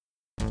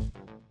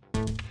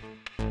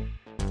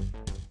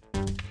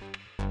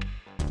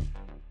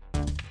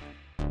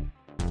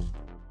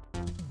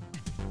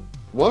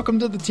Welcome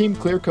to the Team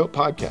Clearcoat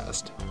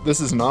Podcast.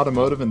 This is an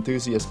automotive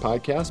enthusiast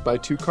podcast by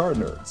two car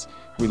nerds.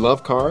 We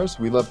love cars,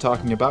 we love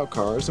talking about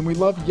cars, and we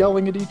love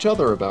yelling at each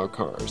other about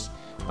cars.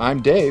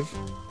 I'm Dave.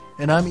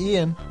 And I'm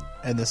Ian,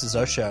 and this is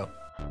our show.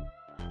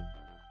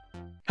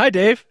 Hi,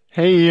 Dave.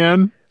 Hey,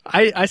 Ian.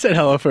 I said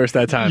hello first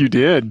that time. You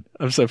did.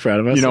 I'm so proud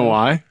of us. You know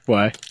why?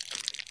 Why?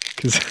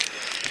 Because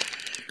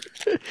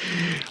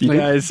you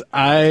guys,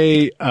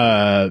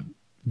 I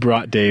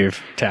brought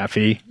Dave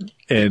Taffy,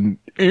 and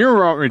You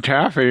brought me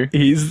Taffy.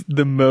 he's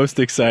the most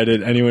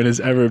excited anyone has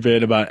ever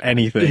been about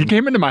anything. He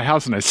came into my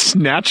house and I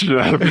snatched it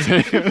out of his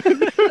hand.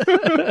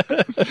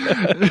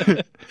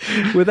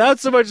 Without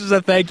so much as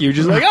a thank you,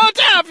 just like, oh,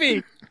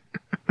 Taffy!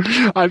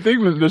 I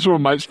think that this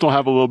one might still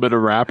have a little bit of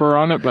wrapper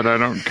on it, but I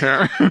don't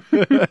care.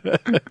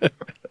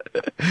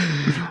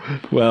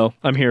 Well,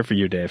 I'm here for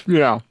you, Dave.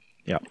 Yeah.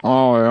 Yeah.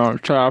 Oh, yeah,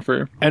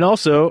 Taffy. And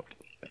also,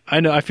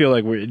 I feel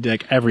like we're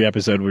like every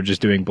episode we're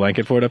just doing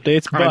blanket fort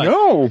updates, but I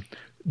know.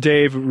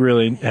 Dave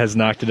really has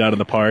knocked it out of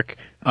the park.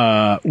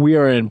 We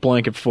are in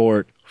Blanket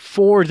Fort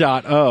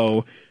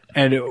 4.0,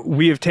 and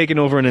we have taken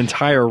over an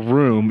entire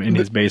room in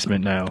his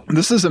basement now.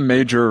 This is a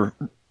major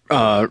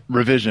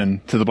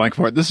revision to the blanket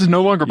fort. This is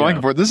no longer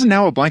blanket fort. This is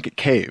now a blanket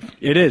cave.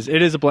 It is.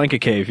 It is a blanket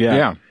cave.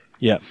 Yeah.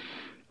 Yeah.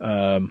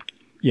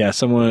 Yeah.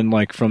 Someone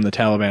like from the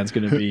Taliban's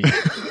going to be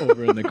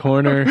over in the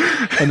corner,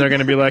 and they're going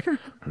to be like,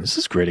 "This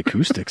is great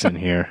acoustics in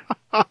here.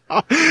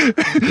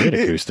 Great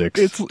acoustics."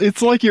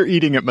 It's like you're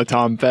eating at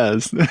Matam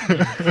Fez.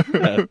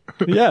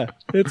 Yeah.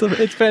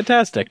 It's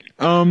fantastic.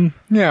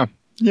 Yeah.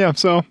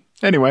 So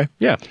anyway,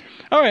 Yeah.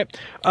 All right.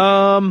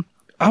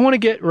 I want to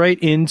get right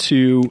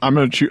into. I'm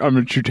gonna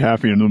chew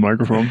Taffy into the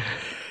microphone.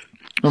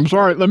 I'm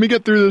sorry. Let me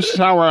get through this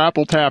sour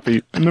apple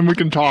taffy, and then we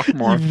can talk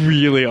more. You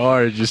really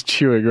are just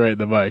chewing right in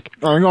the mic.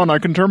 Hang on, I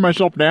can turn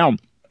myself down.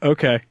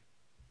 Okay.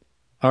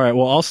 All right.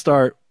 Well, I'll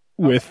start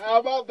with. How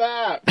about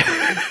that?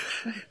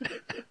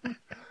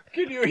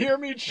 Can you hear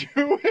me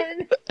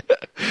chewing?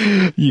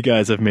 You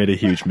guys have made a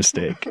huge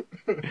mistake.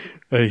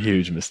 A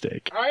huge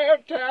mistake. I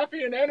have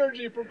taffy and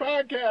energy for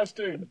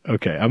podcasting.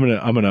 Okay, I'm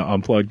gonna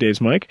unplug Dave's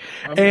mic,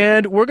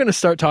 and we're gonna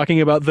start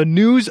talking about the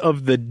news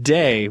of the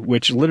day,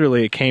 which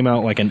literally came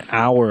out like an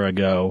hour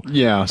ago.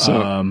 Yeah.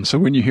 So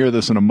when you hear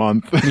this in a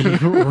month,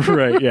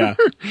 Right? Yeah.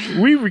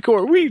 Quick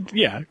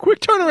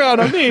turnaround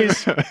on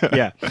these.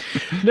 Yeah.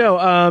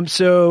 No.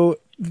 So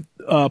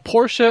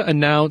Porsche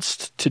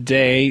announced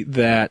today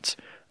that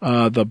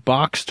the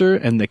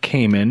Boxster and the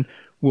Cayman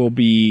will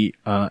be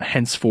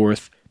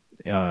henceforth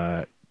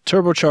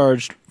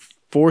turbocharged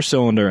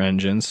 4-cylinder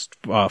engines,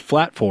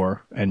 flat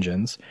 4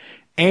 engines,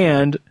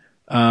 and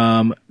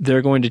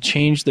they're going to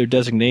change their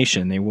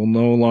designation. They will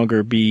no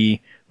longer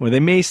be, well, they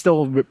may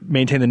still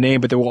maintain the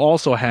name, but they will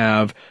also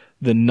have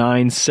the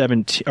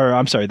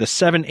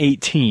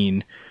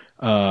 718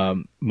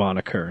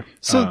 moniker.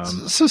 So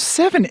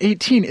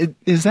 718,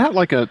 is that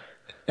like a,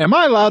 am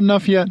I loud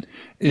enough yet?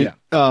 Yeah.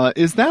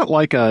 Is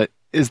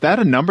that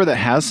a number that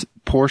has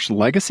Porsche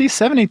legacy?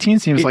 718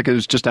 seems like it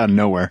was just out of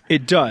nowhere.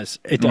 It does.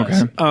 It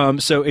does. Okay.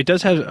 So it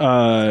does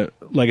have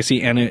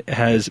legacy, and it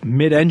has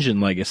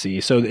mid-engine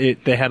legacy. So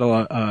they had a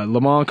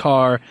Le Mans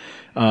car.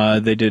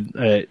 They did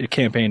a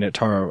campaign at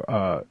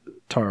Targa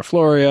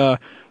Floria,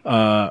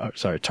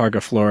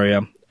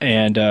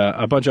 and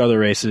a bunch of other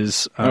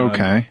races.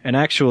 Okay. And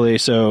actually,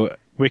 so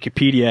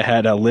Wikipedia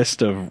had a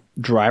list of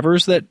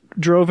drivers that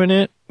drove in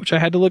it, which I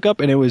had to look up,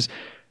 and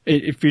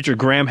it featured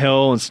Graham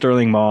Hill and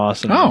Sterling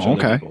Moss and a bunch of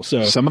other people.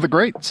 So some of the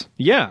greats.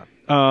 yeah.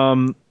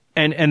 And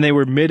they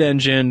were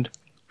mid-engined,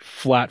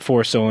 flat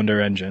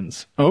 4-cylinder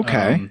engines.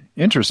 Okay.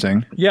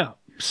 Interesting. Yeah.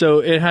 So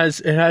it has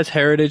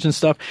heritage and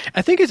stuff.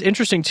 I think it's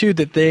interesting too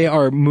that they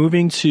are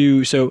moving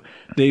to, so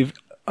they've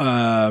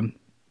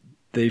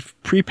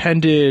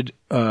prepended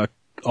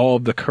all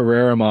of the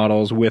Carrera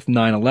models with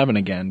 911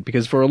 again,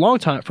 because for a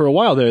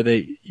while there,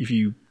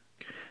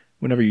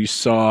 whenever you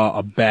saw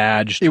a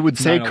badge, It would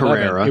say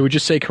Carrera. It would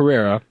just say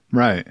Carrera.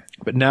 Right.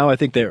 But now I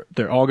think they're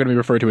all going to be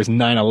referred to as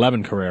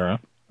 911 Carrera.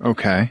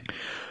 Okay.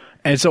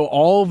 And so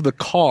all of their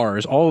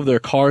cars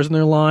in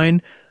their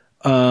line,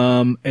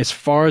 as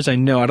far as I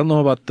know, I don't know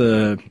about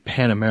the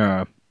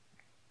Panamera,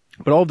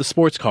 but all of the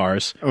sports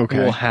cars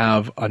will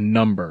have a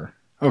number.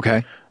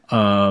 Okay.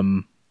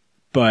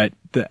 But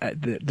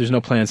there's no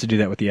plans to do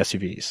that with the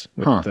SUVs,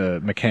 with the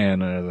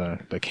Macan or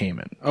the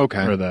Cayman.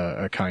 Okay. Or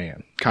the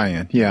Cayenne.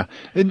 Cayenne, yeah.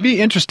 It'd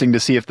be interesting to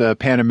see if the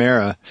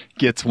Panamera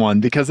gets one,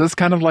 because that's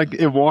kind of like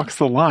it walks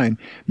the line.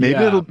 Maybe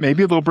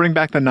they'll bring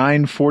back the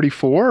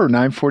 944 or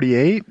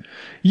 948.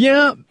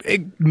 Yeah,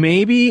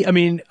 maybe. I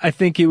mean, I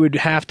think it would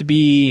have to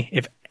be,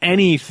 if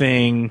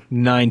anything,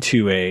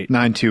 928.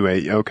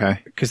 928, okay.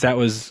 Because that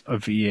was a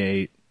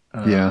V8.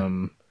 Yeah.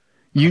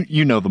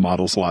 You know the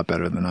models a lot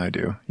better than I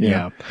do.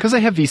 Yeah. Because they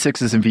have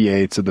V6s and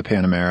V8s of the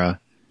Panamera.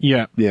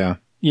 Yeah. Yeah.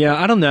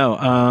 Yeah, I don't know.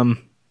 I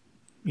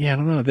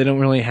don't know. They don't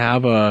really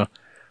have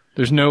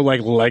there's no like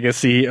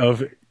legacy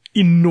of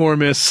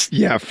enormous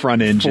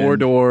front engine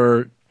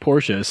 4-door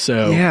Porsches.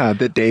 So Yeah,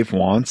 that Dave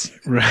wants.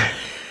 Right.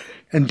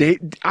 And Dave,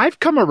 I've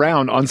come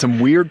around on some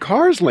weird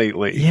cars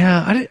lately.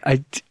 Yeah,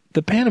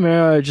 the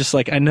Panamera, just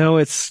like, I know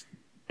it's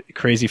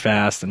crazy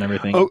fast and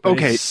everything. Oh, but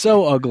okay. It's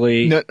so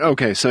ugly. No,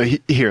 okay, so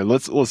here,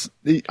 let's.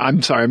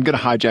 I'm sorry, I'm going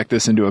to hijack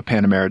this into a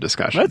Panamera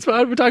discussion. That's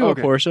fine. We're talking Okay.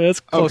 about Porsche. That's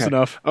close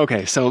enough.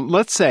 Okay, so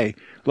let's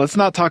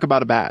not talk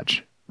about a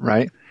badge,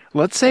 right?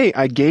 Let's say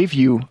I gave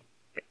you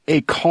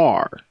a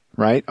car,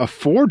 right? A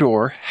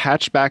 4-door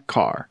hatchback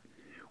car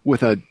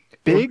with a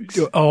big.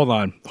 Hold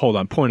on.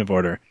 Point of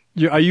order.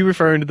 Are you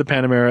referring to the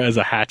Panamera as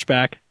a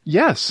hatchback?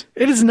 Yes,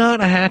 It is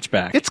not a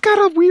hatchback. it's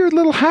got a weird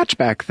little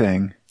hatchback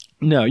thing.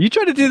 No, you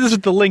tried to do this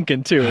with the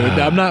Lincoln too.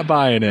 I'm not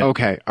buying it.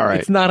 Okay, all right.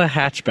 It's not a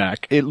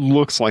hatchback. It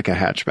looks like a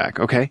hatchback.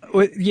 Okay,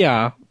 Well,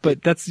 yeah, but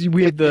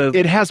we have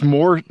it has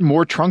more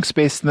trunk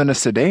space than a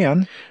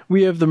sedan.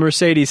 we have the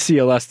Mercedes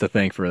CLS to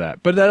thank for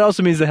that. But that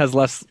also means it has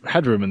less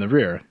headroom in the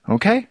rear.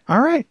 Okay,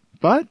 all right,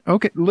 but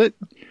okay,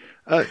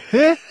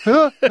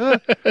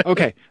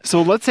 okay,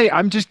 so let's say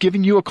I'm just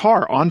giving you a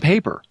car on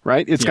paper,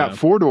 right? It's got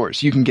 4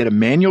 doors. You can get a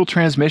manual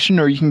transmission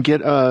or you can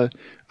get a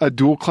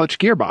dual clutch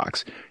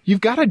gearbox.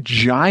 You've got a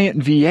giant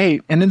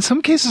V8 and in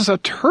some cases a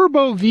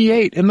turbo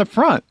V8 in the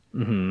front,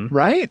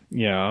 right?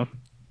 Yeah.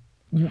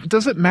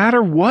 Does it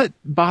matter what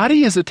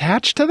body is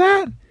attached to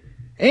that?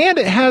 And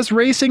it has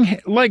racing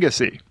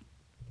legacy.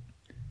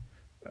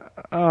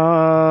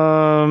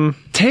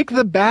 Take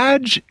the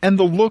badge and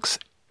the looks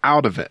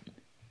out of it.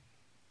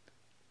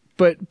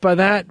 But by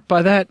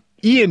that,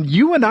 Ian,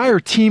 you and I are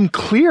team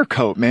clear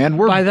coat, man.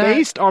 We're By that-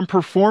 based on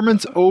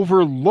performance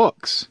over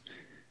looks.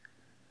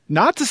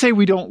 Not to say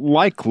we don't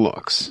like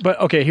looks. but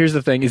okay, here's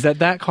the thing: is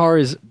that car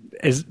is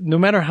no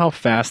matter how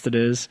fast it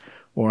is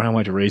or how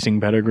much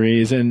racing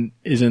pedigree is in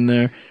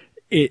there,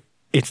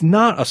 it's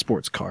not a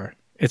sports car.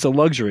 It's a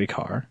luxury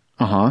car.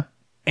 Uh-huh.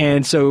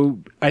 And so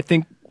I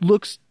think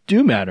looks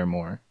do matter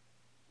more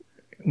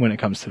when it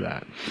comes to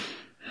that.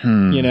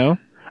 You know,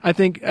 I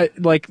think a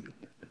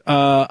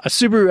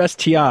Subaru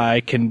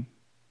STI can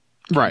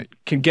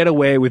get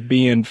away with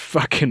being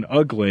fucking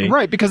ugly.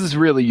 Right, because it's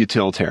really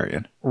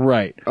utilitarian.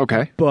 Right.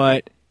 Okay.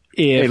 But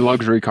A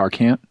luxury car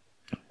can't.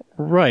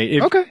 right.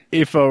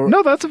 If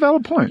No, that's a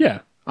valid point. yeah.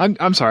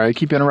 I'm sorry, I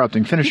keep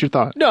interrupting. Finish your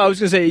thought. No, I was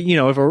gonna say,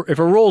 if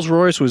a Rolls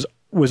Royce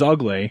was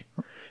ugly,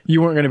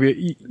 you weren't gonna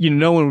be,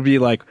 no one would be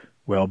like,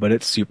 well, but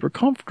it's super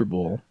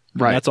comfortable.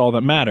 Right. That's all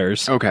that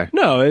matters. Okay.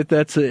 No,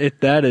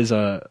 that is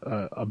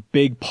a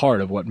big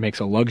part of what makes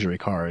a luxury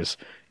car is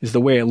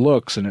the way it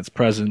looks and its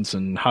presence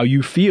and how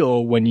you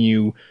feel when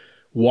you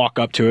walk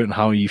up to it and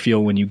how you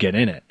feel when you get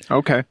in it.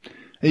 Okay.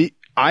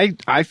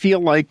 I feel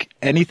like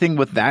anything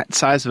with that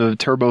size of a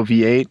turbo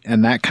V8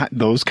 and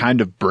those kind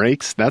of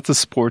brakes, that's a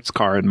sports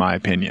car in my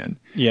opinion.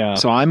 Yeah.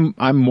 So I'm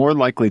more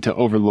likely to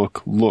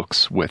overlook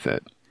looks with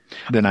it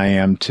than I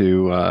am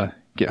to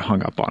get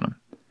hung up on them.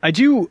 I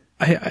do.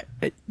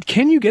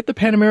 Can you get the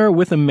Panamera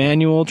with a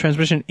manual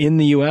transmission in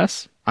the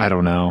U.S.? I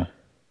don't know.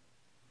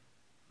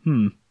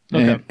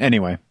 Okay.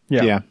 Anyway.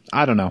 Yeah. Yeah.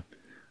 I don't know.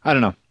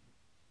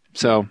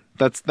 So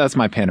that's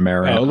my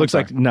Panamera. Oh, it looks I'm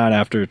like sorry. not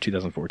after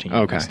 2014. at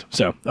Okay. least.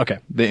 So, okay.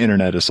 The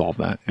internet has solved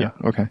that. Yeah.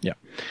 Okay. Yeah.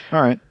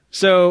 All right.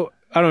 So,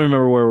 I don't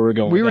remember where we were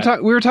going. We with were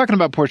that. we were talking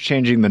about Porsche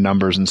changing the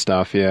numbers and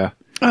stuff. Yeah.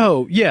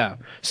 Oh, yeah.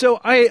 So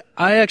I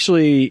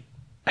actually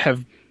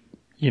have,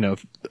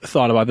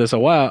 thought about this a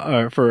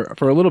while, for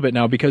a little bit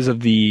now because of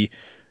the,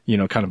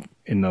 kind of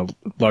in the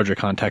larger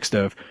context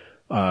of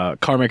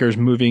car makers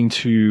moving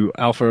to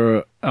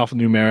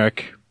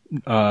alphanumeric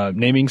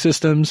naming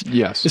systems.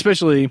 Yes.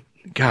 Especially,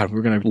 God,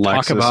 we're going to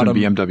talk Lexus about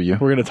and them. BMW.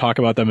 We're going to talk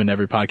about them in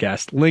every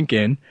podcast.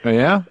 Lincoln, Oh,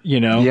 yeah.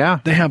 Yeah.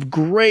 they have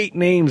great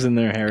names in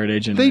their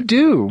heritage, and They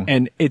do.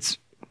 and it's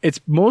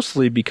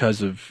mostly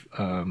because of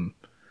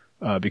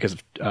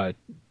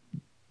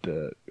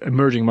the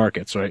emerging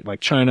markets, right? Like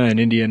China and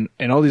India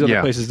and all these other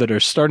Yeah. places that are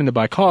starting to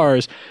buy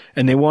cars,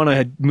 and they want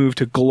to move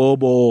to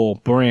global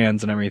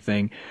brands and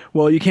everything.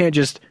 Well, you can't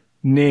just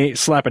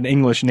slap an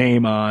English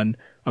name on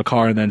a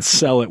car and then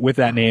sell it with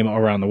that name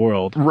around the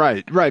world.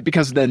 Right.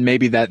 Because then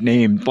maybe that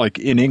name, like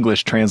in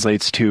English,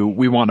 translates to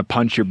 "we want to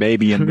punch your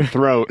baby in the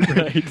throat"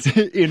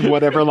 in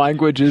whatever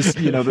languages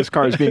this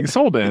car is being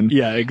sold in.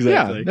 Yeah,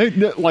 exactly.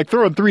 Yeah, like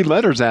throwing 3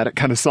 letters at it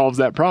kind of solves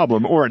that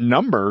problem, or a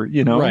number.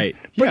 Right.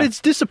 But Yeah. it's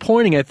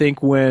disappointing, I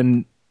think,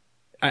 when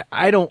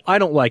I don't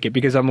like it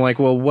because I'm like,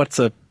 well, what's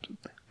an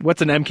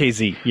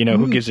MKZ?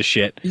 Who gives a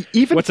shit?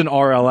 Even- What's an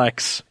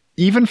RLX?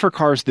 even for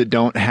cars that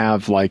don't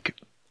have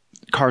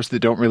cars that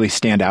don't really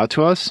stand out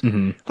to us,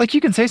 like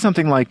you can say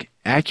something like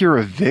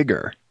Acura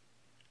Vigor,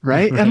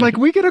 right? And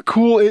we get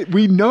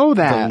we know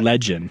that. The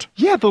legend.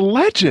 Yeah, the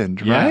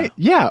legend, Yeah. right?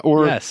 Yeah,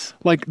 or Yes.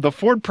 like the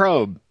Ford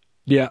Probe.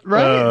 Yeah.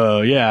 Right?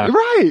 Oh, yeah.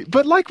 Right,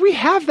 but we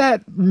have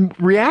that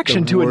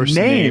reaction to a Worst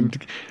name.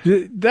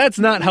 That's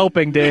not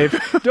helping, Dave.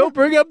 Don't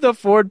bring up the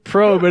Ford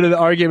Probe in an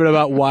argument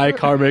about why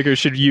car makers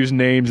should use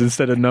names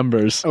instead of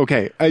numbers.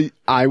 Okay,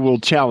 I will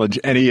challenge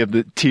any of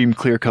the Team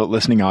Clearcoat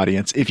listening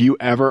audience. If you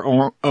ever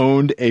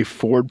owned a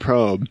Ford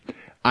Probe,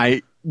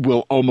 I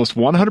will almost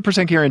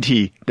 100%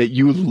 guarantee that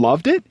you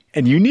loved it,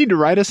 and you need to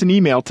write us an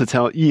email to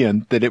tell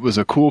Ian that it was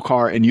a cool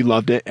car and you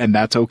loved it, and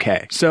that's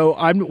okay. So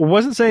I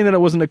wasn't saying that it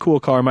wasn't a cool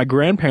car. My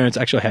grandparents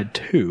actually had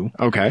two.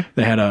 Okay.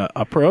 They had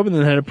a Probe and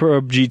then they had a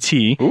Probe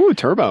GT. Ooh,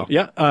 turbo.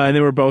 Yeah, and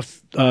they were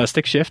both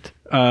stick shift.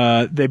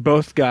 They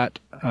both got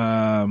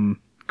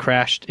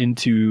crashed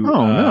into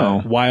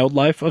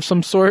wildlife of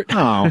some sort.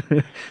 Oh.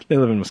 They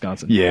live in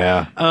Wisconsin.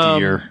 Yeah,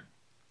 deer.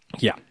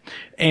 Yeah.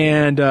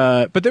 And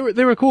but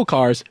they were cool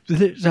cars.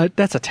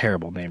 That's a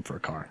terrible name for a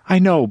car. I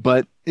know,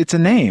 but it's a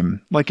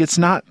name. Like it's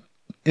not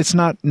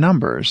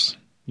numbers.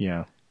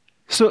 Yeah.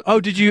 So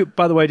did you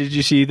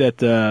see that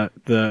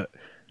the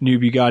new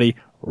Bugatti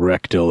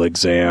rectal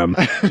exam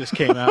just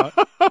came out?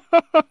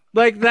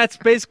 Like that's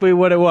basically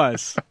what it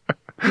was.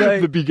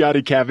 Like, the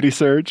Bugatti cavity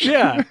search.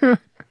 Yeah.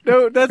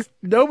 No,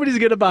 nobody's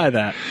gonna buy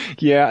that.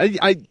 Yeah,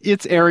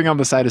 it's erring on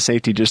the side of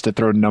safety just to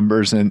throw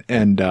numbers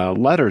and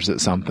letters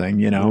at something,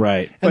 you know.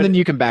 Right. And then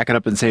you can back it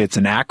up and say it's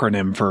an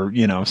acronym for,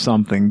 you know,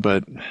 something,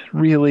 but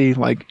really,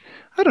 like,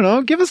 I don't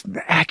know, give us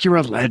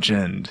Acura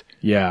Legend.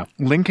 Yeah.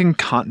 Lincoln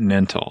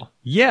Continental.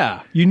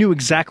 Yeah. You knew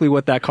exactly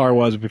what that car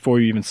was before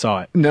you even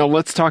saw it. Now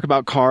let's talk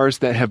about cars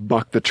that have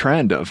bucked the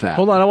trend of that.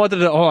 Hold on. Hold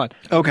on.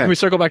 Okay. Can we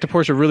circle back to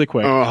Porsche really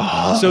quick?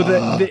 So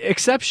the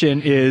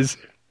exception is,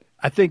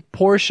 I think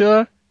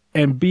Porsche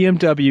and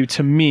BMW,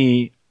 to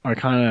me, are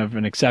kind of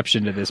an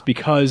exception to this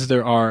because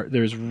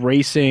there's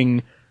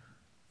racing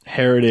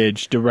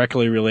heritage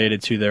directly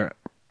related to their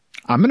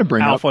I'm going to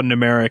bring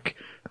alphanumeric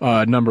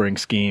numbering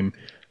scheme.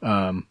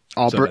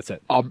 That's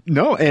it.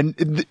 No,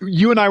 and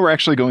you and I were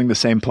actually going the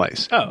same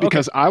place. Oh, okay.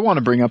 Because I want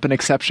to bring up an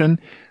exception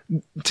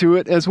to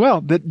it as well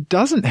that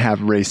doesn't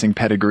have racing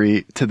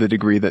pedigree to the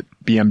degree that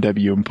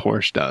BMW and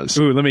Porsche does.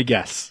 Ooh, let me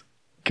guess.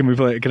 Can we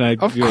play? Can I?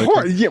 Of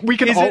course, yeah, we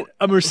can. Is it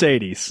a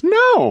Mercedes?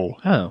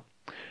 No.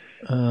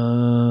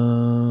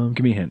 Oh.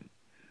 Give me a hint.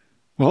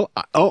 Well,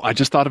 I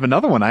just thought of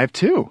another one. I have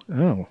two.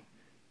 Oh.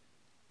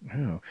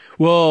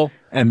 Well,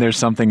 and there's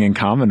something in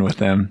common with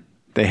them.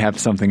 They have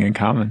something in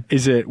common.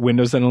 Is it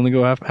windows that only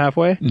go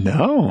halfway?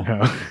 No.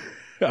 Oh.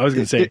 I was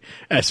going to say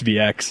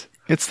SVX.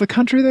 It's the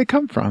country they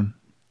come from.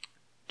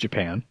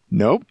 Japan.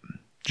 Nope.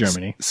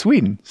 Germany.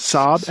 Sweden.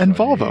 Saab and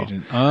Volvo.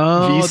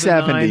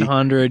 V70.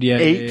 900, yeah.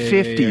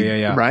 850,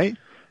 yeah. right?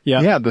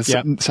 Yeah. Yeah, the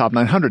Saab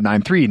 900,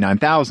 93,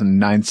 9000,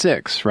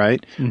 96,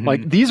 right? Mm-hmm.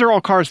 Like, these are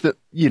all cars that,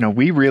 you know,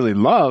 we really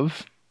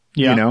love,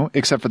 you know,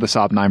 except for the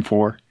Saab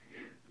 94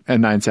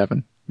 and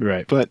 97.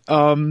 Right. But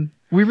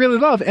we really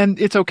love, and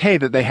it's okay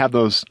that they have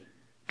those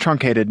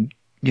truncated,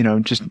 you know,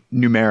 just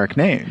numeric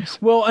names.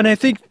 Well, and I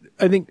think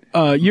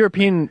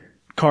European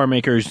car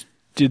makers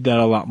did that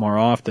a lot more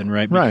often,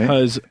 right?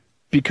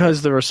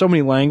 Because there are so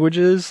many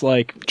languages,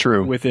 like,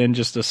 within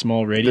just a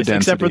small radius,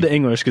 except for the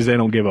English, because they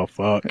don't give a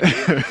fuck.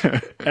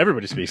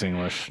 Everybody speaks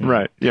English.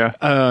 Right, yeah.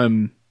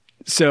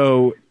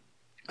 So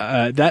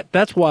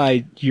that's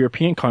why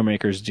European car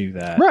makers do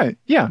that. Right,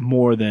 yeah.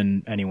 More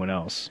than anyone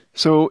else.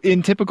 So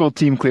in typical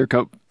Team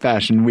Clearcoat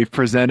fashion, we've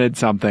presented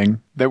something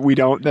that we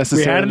don't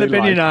necessarily We had an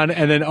opinion on,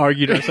 and then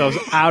argued ourselves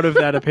out of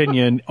that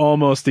opinion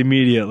almost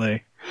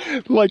immediately.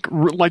 Like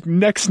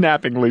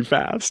neck-snappingly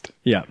fast.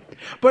 Yeah.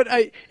 But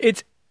I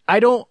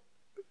don't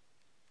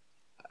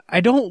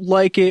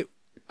like it.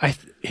 I'm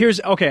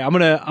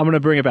gonna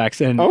bring it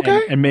back and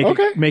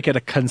make it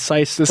a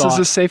concise This thought, is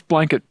a safe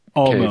blanket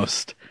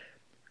almost. Cave.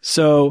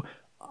 So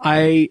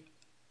I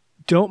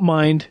don't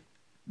mind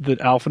the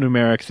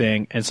alphanumeric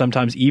thing and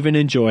sometimes even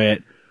enjoy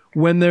it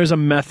when there's a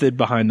method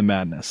behind the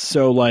madness.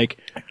 So like,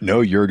 no,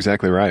 you're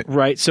exactly right.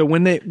 Right. So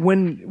when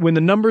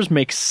the numbers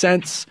make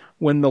sense,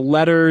 when the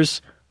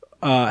letters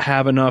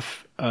have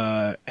enough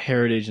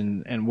heritage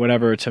and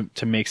whatever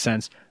to make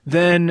sense,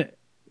 then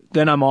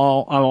I'm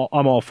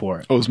all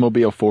for it.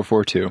 Oldsmobile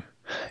 442.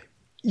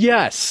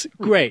 Yes,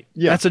 great.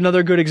 Yeah. That's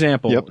another good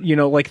example. Yep. You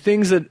know, like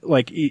things that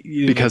like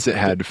because it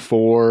had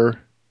 4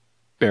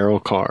 barrel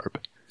carb.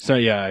 So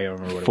yeah, I don't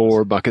remember what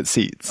 4 bucket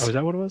seats. Oh, is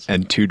that what it was?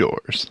 And 2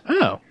 doors.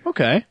 Oh,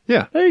 okay.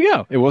 Yeah. There you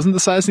go. It wasn't the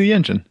size of the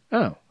engine.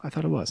 Oh, I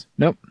thought it was.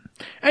 Nope.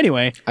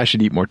 Anyway, I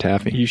should eat more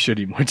taffy. You should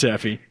eat more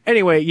taffy.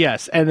 Anyway,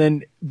 yes. And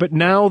then but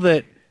now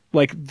that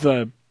like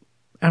I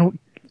don't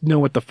know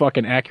what the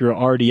fucking Acura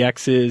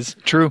RDX is.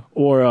 True.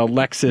 Or a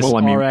Lexus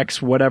RX,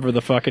 whatever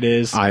the fuck it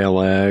is.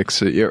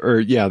 ILX,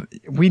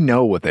 we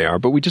know what they are,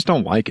 but we just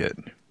don't like it.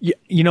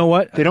 You know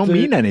what? They don't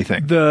mean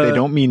anything. They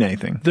don't mean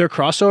anything. They're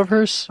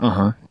crossovers.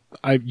 Uh-huh.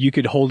 You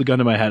could hold a gun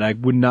to my head. I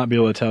would not be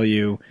able to tell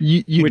you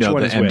which know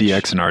one the is MDX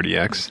which. and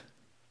RDX.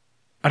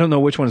 I don't know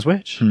which one is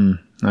which.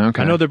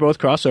 Okay. I know they're both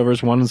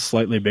crossovers. One is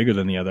slightly bigger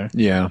than the other.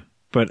 Yeah.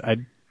 But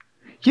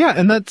Yeah,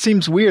 and that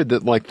seems weird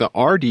that like the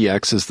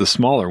RDX is the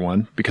smaller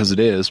one because it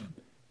is,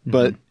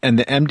 but and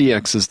the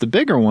MDX is the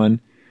bigger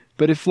one.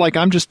 But if like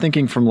I'm just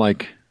thinking from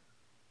like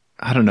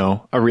I don't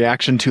know, a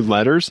reaction to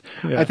letters,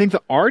 I think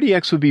the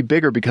RDX would be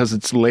bigger because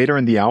it's later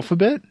in the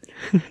alphabet.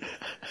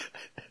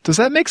 Does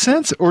that make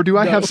sense? Or do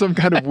I have some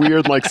kind of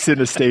weird like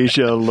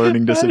synesthesia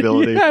learning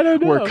disability I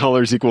don't know. where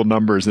colors equal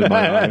numbers in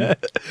my mind?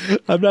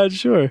 I'm not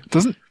sure.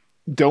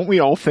 Don't we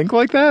all think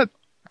like that?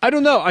 I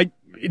don't know.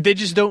 They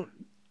just don't.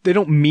 They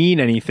don't mean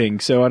anything.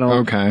 So I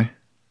don't. Okay.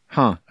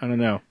 Huh. I don't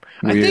know.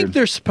 Weird.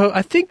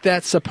 I think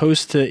that's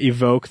supposed to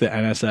evoke the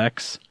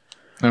NSX.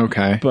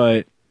 Okay.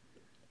 But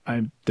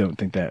I don't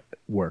think that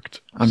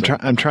worked.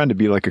 I'm trying to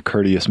be like a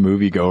courteous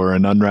moviegoer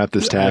and unwrap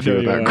this taffy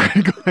without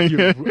crinkling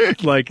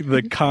it. Like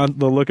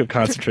the look of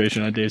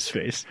concentration on Dave's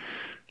face.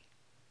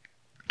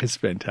 It's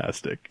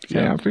fantastic.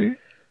 Taffy.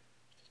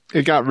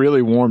 It got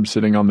really warm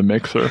sitting on the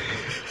mixer.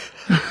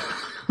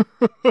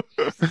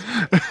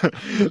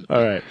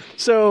 All right.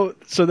 So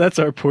that's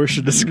our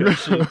Porsche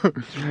discussion.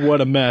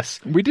 What a mess.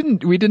 We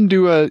didn't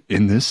do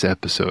in this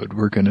episode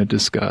we're going to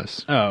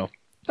discuss. Oh,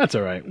 that's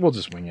all right. We'll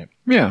just wing it.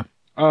 Yeah.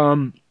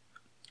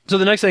 So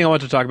the next thing I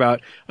want to talk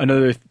about,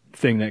 another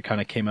thing that kind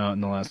of came out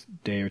in the last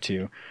day or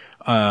two,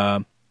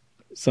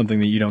 something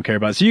that you don't care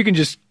about. So you can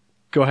just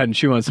go ahead and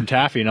chew on some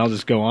taffy and I'll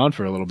just go on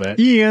for a little bit.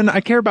 Ian, I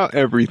care about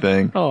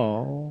everything.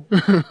 Oh.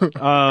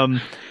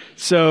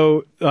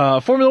 So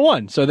Formula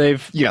One. So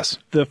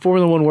the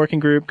Formula One working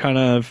group kind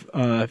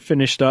of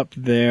finished up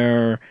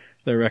their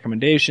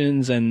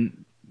recommendations,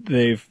 and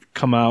they've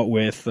come out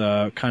with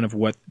kind of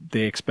what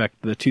they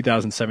expect the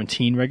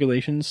 2017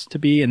 regulations to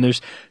be. And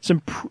there's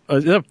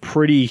a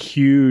pretty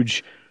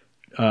huge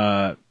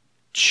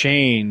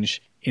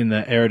change in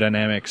the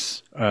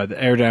aerodynamics, the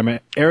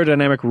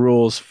aerodynamic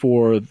rules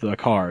for the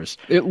cars.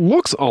 It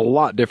looks a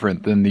lot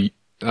different than the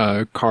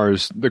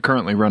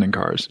currently running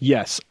cars.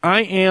 Yes,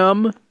 I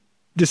am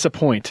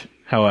disappointed,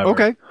 however.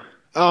 Okay.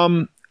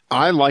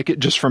 I like it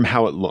just from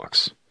how it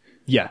looks.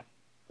 Yeah.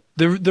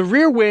 The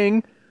rear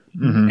wing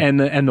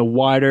and the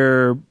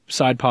wider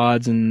side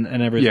pods and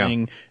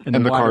everything. Yeah.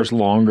 And the car's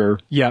longer.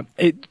 Yeah.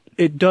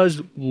 It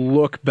does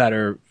look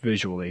better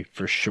visually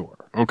for sure.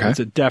 Okay. It's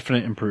a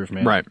definite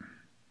improvement. Right.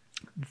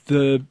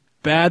 The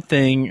bad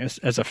thing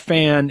as a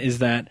fan is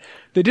that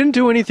they didn't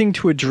do anything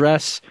to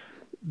address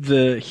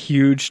the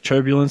huge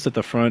turbulence that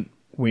the front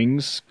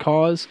wings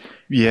cause.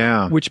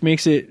 Yeah. Which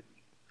makes it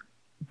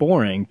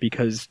boring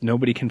because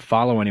nobody can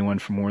follow anyone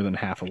for more than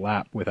half a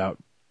lap without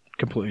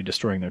completely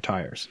destroying their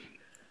tires.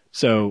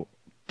 So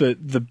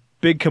the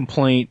big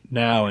complaint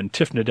now, and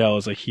Tiff Needell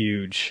is a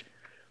huge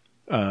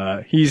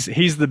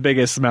he's the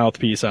biggest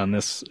mouthpiece on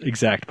this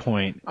exact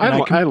point.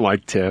 I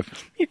like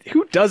Tiff.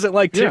 Who doesn't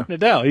like Tiff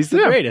Needell? He's the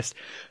greatest.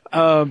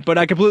 But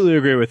I completely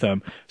agree with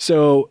him.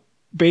 So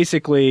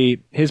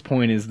basically his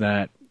point is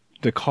that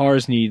the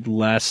cars need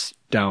less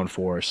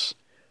downforce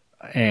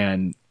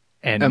and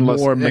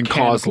more mechanical and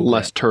cause grip.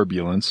 less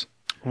turbulence.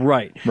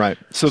 Right.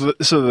 So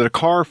the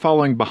car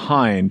following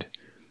behind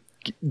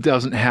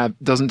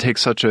doesn't take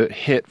such a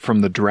hit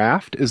from the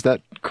draft. Is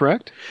that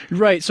correct?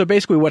 Right. So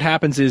basically, what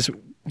happens is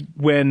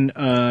when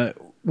a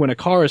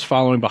car is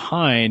following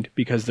behind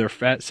because they're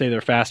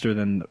faster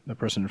than the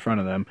person in front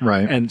of them,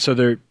 right? And so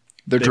they're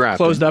drafting.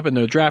 Closed up and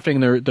they're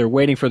drafting. They're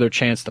waiting for their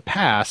chance to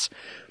pass.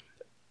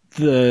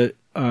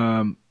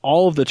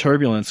 All of the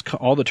turbulence,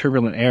 all the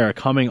turbulent air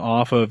coming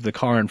off of the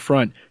car in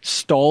front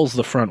stalls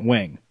the front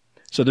wing.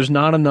 So there's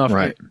not enough,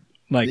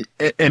 and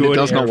it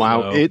doesn't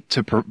allow it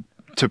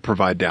to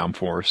provide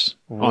downforce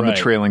on the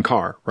trailing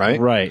car, right?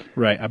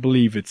 Right. I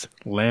believe it's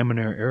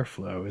laminar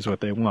airflow is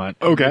what they want.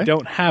 Okay. They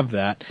don't have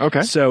that.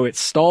 Okay. So it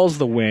stalls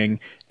the wing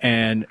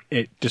and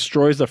it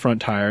destroys the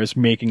front tires,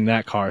 making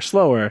that car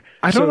slower.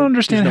 I don't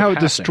understand how it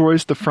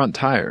destroys the front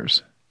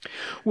tires.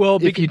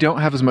 Well, if you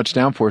don't have as much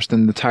downforce,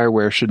 then the tire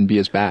wear shouldn't be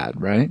as bad,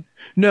 right?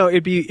 No,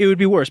 it would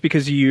be worse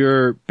because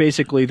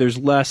there's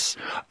less.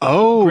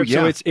 Oh, grip,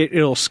 yeah. So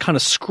it'll kind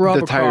of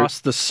scrub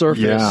across the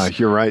surface. Yeah,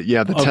 you're right.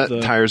 Yeah,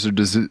 the tires are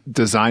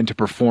designed to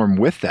perform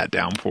with that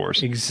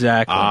downforce.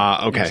 Exactly.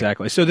 Okay.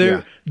 Exactly. So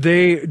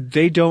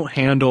they don't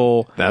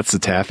handle. That's the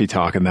Taffy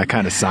talking. That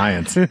kind of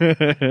science.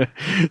 Taffy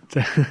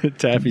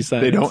science.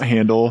 They don't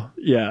handle.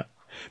 Yeah,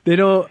 they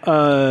don't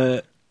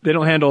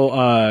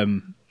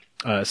handle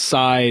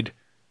side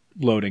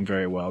loading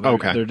very well.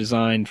 They're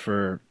designed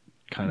for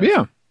kind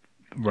of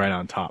right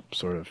on top,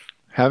 sort of.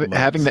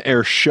 Having the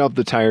air shove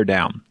the tire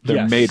down.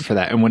 They're made for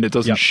that. And when it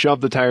doesn't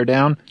shove the tire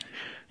down,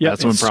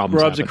 that's when problems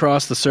scrubs happen.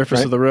 Across the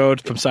surface of the road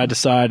from side to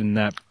side, and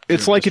that.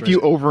 It's like if you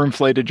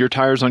overinflated your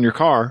tires on your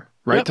car,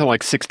 right, to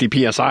like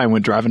 60 psi and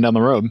went driving down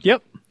the road.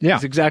 Yep. Yeah.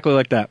 It's exactly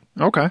like that.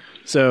 Okay.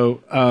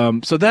 So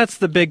that's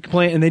the big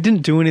complaint, and they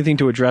didn't do anything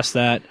to address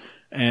that,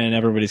 and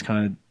everybody's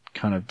kind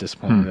of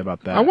disappointed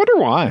about that. I wonder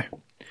why.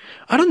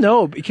 I don't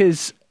know,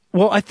 because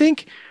I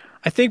think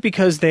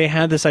because they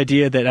had this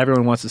idea that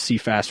everyone wants to see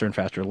faster and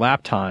faster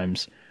lap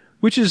times,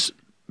 which is...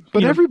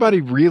 But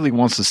everybody really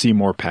wants to see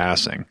more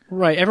passing.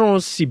 Right. Everyone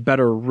wants to see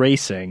better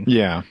racing.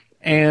 Yeah.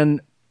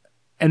 And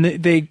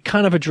they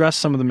kind of address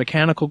some of the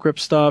mechanical grip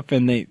stuff,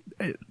 and they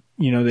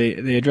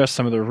address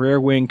some of the rear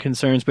wing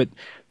concerns, but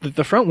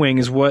the front wing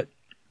is what...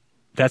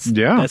 That's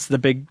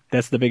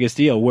the biggest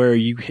deal, where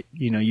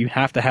you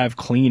have to have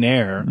clean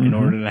air in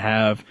order to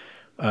have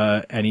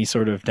any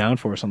sort of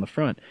downforce on the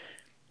front.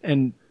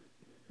 And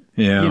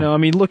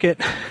look at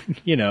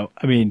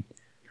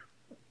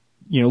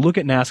look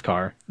at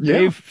NASCAR. Yeah.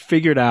 They've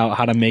figured out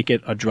how to make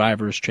it a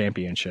driver's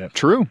championship.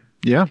 True.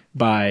 Yeah.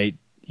 By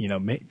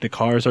the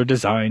cars are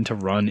designed to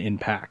run in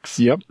packs.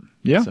 Yep.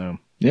 Yeah. So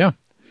yeah.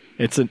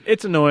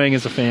 It's annoying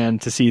as a fan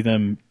to see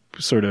them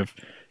sort of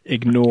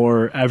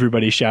ignore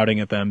everybody shouting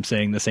at them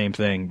saying the same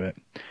thing, but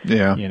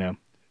yeah,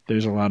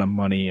 there's a lot of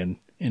money and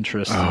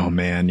interest. Oh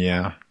man,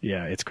 yeah,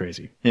 it's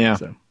crazy. Yeah.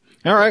 So.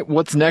 All right,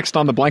 what's next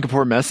on the blanket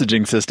fort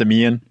messaging system,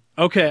 Ian?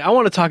 Okay, I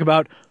want to talk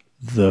about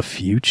the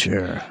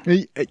future.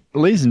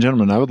 Ladies and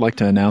gentlemen, I would like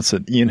to announce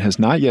that Ian has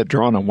not yet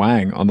drawn a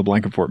wang on the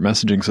blanket fort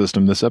messaging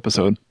system this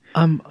episode.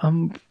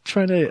 I'm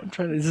trying to.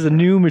 This is a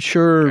new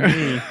mature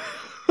me.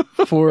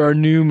 For our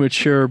new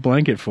mature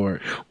blanket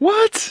fort.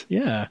 What?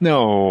 Yeah.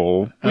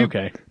 No.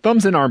 Okay.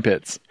 Thumbs in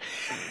armpits.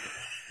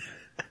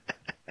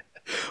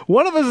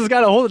 One of us has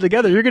got to hold it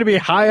together. You're going to be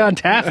high on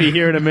taffy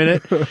here in a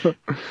minute.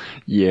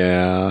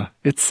 Yeah,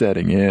 it's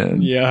setting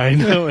in. Yeah, I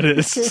know it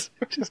is.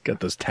 Just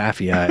got those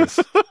taffy eyes.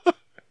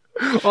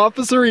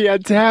 Officer, he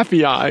had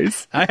taffy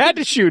eyes. I had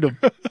to shoot him.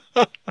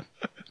 I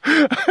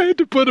had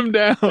to put him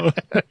down. All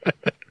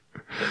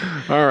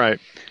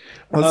right.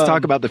 Let's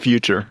talk about the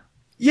future.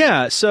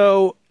 Yeah,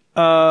 so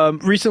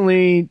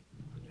recently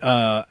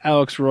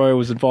Alex Roy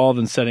was involved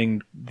in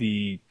setting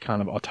the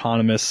kind of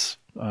autonomous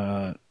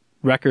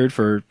record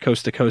for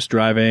coast-to-coast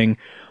driving.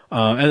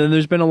 And then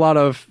there's been a lot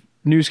of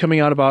news coming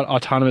out about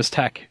autonomous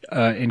tech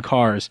in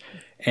cars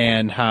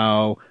and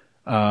how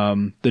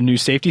the new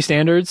safety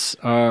standards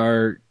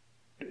are,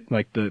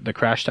 like the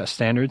crash test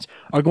standards,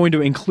 are going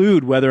to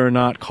include whether or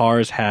not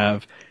cars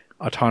have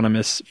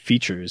autonomous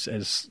features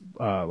as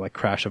like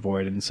crash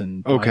avoidance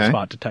and blind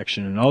spot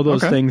detection and all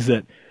those things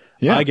that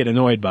I get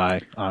annoyed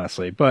by,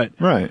 honestly. But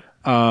right.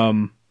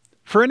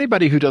 For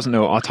anybody who doesn't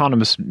know,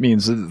 autonomous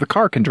means the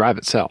car can drive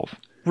itself.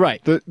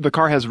 Right. The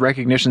car has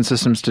recognition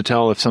systems to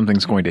tell if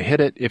something's going to hit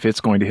it, if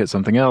it's going to hit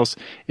something else.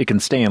 It can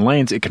stay in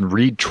lanes. It can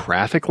read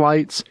traffic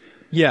lights.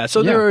 Yeah.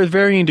 So there are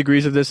varying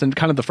degrees of this, and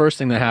kind of the first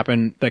thing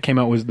that came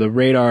out was the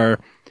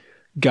radar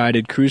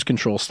guided cruise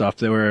control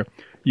stuff, where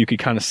you could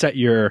kind of set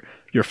your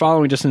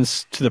following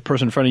distance to the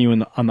person in front of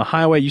you on the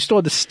highway. You still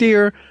had to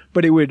steer,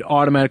 but it would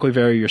automatically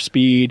vary your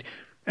speed.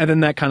 And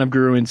then that kind of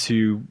grew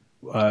into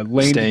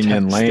staying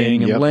in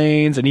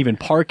lanes and even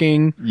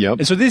parking. Yep.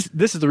 And so this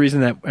is the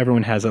reason that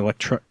everyone has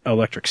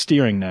electric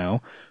steering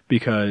now,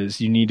 because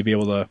you need to be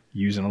able to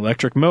use an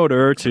electric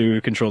motor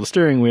to control the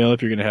steering wheel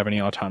if you're going to have any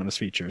autonomous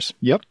features.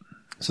 Yep.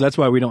 So that's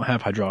why we don't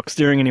have hydraulic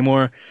steering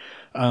anymore.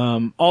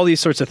 All these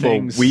sorts of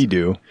things. Well, we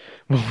do.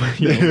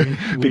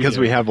 Because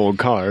we have old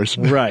cars.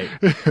 Right.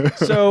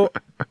 So,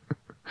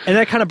 and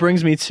that kind of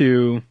brings me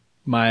to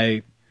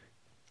my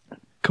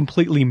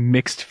completely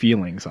mixed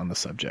feelings on the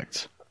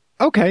subject.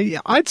 Okay.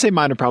 I'd say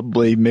mine are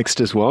probably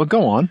mixed as well.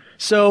 Go on.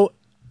 So,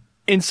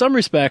 in some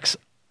respects,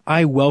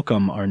 I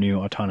welcome our new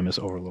autonomous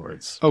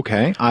overlords.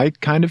 Okay. I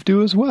kind of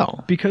do as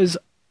well. Because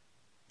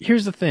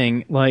here's the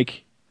thing,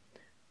 like,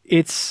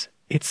 it's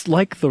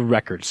like the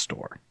record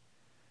store.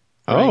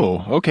 Right?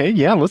 Oh, okay.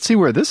 Yeah, let's see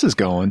where this is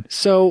going.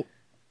 So,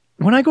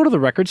 when I go to the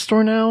record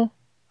store now,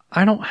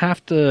 I don't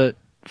have to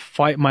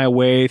fight my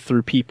way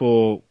through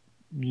people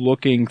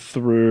looking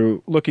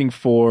for,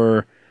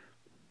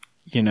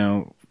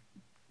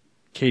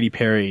 Katy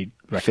Perry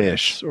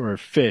records or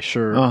fish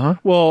or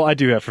well, I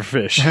do have for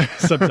fish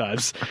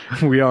sometimes.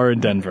 We are in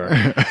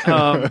Denver,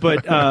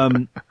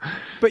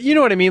 but you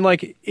know what I mean.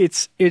 Like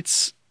it's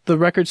the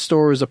record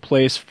store is a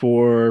place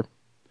for,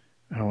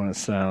 I don't want to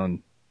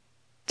sound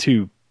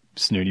too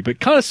snooty, but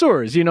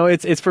connoisseurs.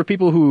 It's for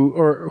people who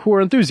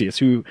are enthusiasts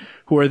who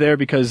are there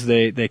because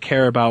they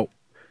care about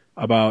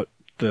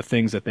the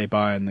things that they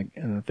buy and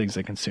the things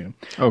they consume.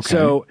 Okay.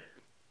 So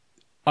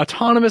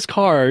autonomous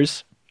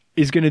cars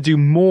is going to do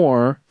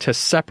more to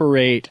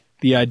separate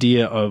the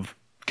idea of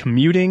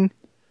commuting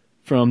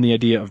from the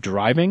idea of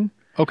driving.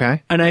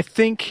 Okay. And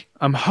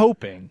I'm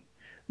hoping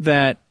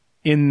that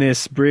in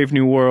this brave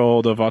new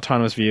world of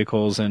autonomous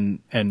vehicles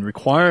and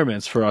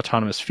requirements for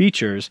autonomous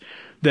features,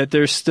 that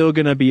there's still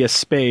going to be a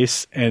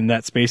space, and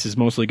that space is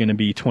mostly going to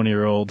be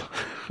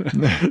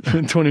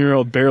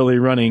 20-year-old barely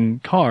running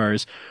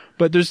cars,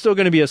 but there's still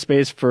going to be a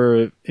space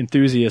for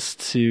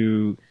enthusiasts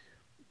to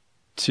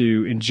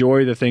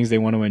enjoy the things they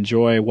want to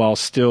enjoy while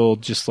still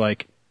just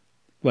like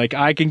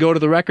I can go to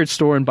the record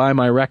store and buy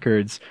my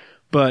records,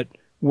 but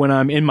when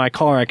I'm in my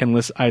car, I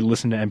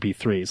listen to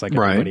MP3s like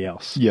everybody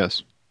else.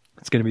 Yes.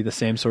 It's going to be the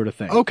same sort of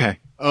thing. Okay.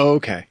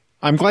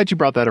 I'm glad you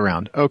brought that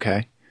around.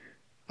 Okay.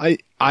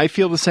 I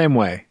feel the same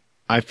way.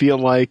 I feel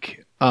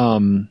like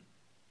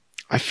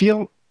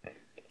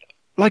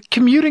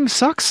commuting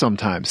sucks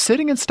sometimes.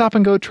 Sitting in stop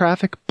and go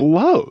traffic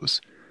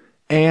blows.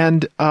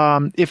 And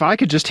if I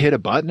could just hit a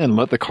button and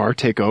let the car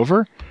take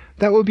over,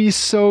 that would be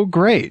so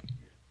great.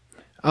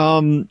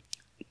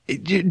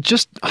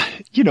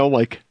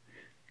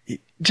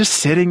 Just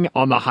sitting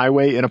on the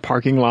highway in a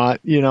parking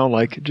lot,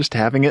 just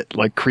having it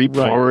creep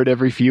forward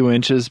every few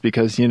inches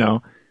because,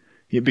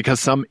 because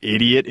some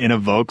idiot in a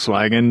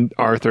Volkswagen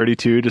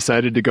R32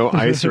 decided to go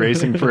ice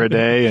racing for a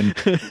day and,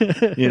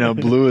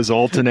 blew his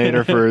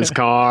alternator for his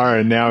car,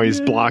 and now he's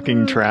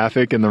blocking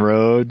traffic in the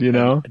road,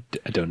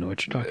 I don't know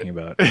what you're talking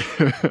about.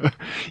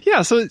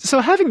 Yeah, so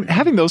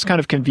having those kind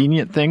of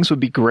convenient things would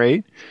be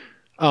great.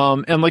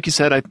 And like you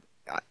said,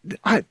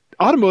 I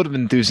automotive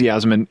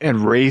enthusiasm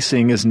and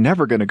racing is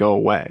never going to go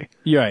away.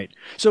 You're right.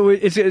 So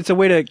it's a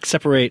way to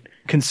separate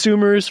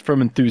consumers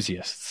from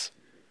enthusiasts,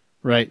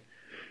 right?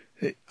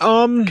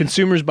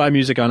 Consumers buy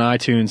music on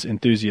iTunes,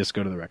 enthusiasts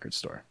go to the record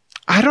store.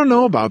 I don't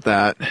know about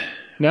that.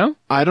 No?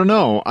 I don't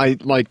know. I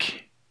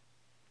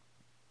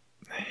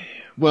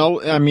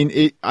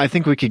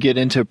think we could get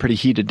into a pretty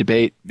heated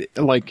debate,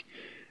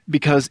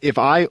 because if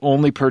I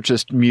only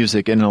purchased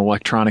music in an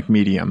electronic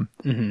medium,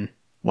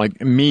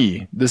 like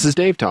me, this is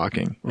Dave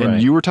talking,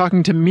 and you were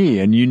talking to me,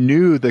 and you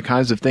knew the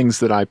kinds of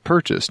things that I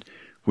purchased,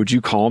 would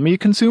you call me a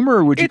consumer,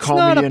 or would you call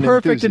me an enthusiast? It's not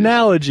a perfect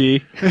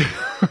analogy,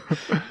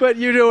 but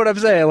you know what I'm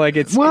saying. Like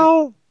it's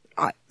so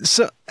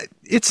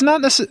it's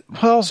not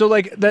necessarily So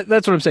like that's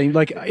what I'm saying.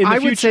 Like in the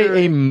future, would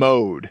say a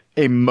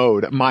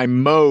mode. My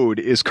mode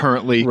is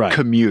currently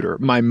commuter.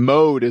 My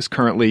mode is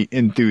currently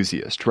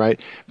enthusiast, right?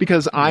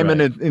 Because I'm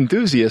an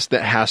enthusiast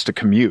that has to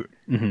commute,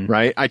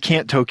 right? I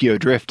can't Tokyo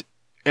drift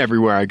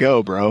everywhere I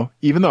go, bro.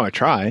 Even though I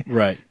try,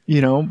 right?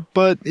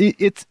 But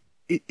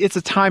it's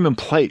a time and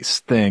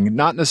place thing,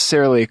 not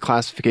necessarily a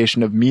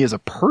classification of me as a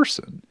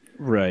person.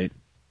 Right.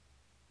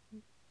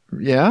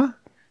 Yeah?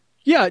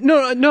 Yeah,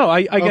 no,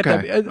 I get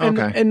that.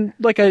 And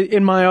like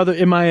in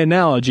my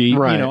analogy,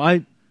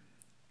 I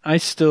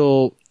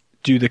still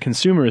do the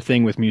consumer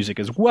thing with music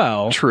as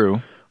well.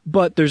 True.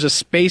 But there's a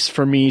space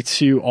for me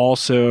to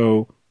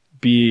also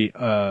be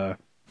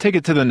take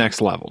it to the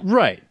next level.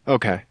 Right.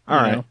 Okay. All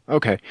right.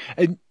 Okay.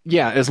 And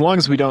as long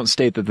as we don't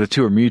state that the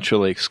two are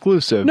mutually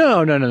exclusive.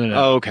 No.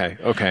 Oh, okay.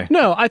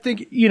 No, I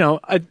think,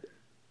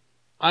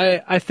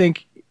 I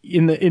think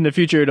in the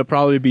future it'll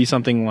probably be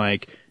something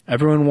like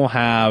everyone will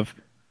have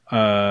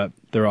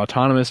their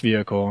autonomous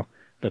vehicle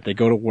that they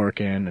go to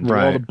work in and do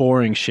all the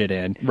boring shit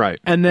in. Right.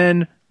 And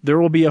then there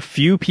will be a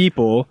few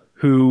people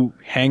who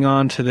hang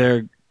on to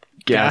their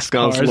gas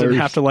cars and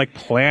have to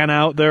plan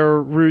out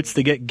their routes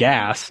to get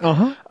gas.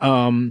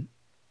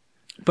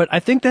 But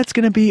I think that's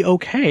going to be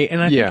okay, and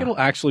I think it'll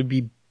actually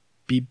be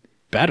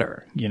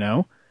better,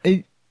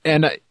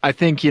 And I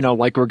think,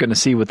 like we're going to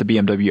see with the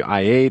BMW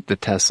i8, the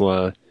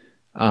Tesla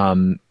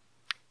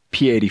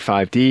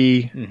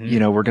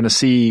P85D, we're going to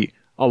see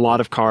a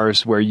lot of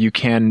cars where you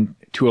can,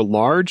 to a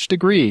large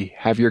degree,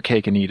 have your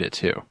cake and eat it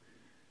too.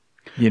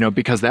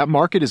 Because that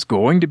market is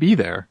going to be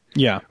there.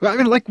 Yeah. I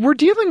mean, we're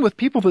dealing with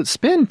people that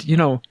spend,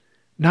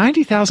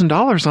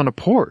 $90,000 on a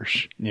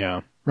Porsche. Yeah.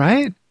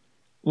 Right?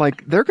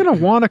 They're going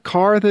to want a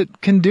car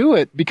that can do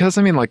it because,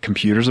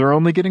 computers are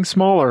only getting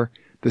smaller.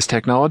 This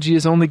technology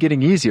is only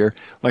getting easier.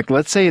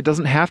 Let's say it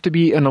doesn't have to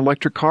be an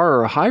electric car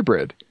or a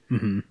hybrid.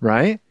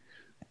 Right?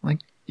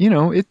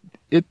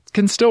 It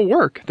can still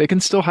work. They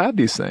can still have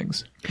these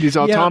things, these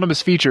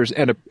autonomous features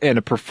and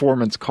a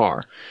performance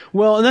car.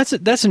 Well, and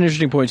that's an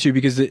interesting point too,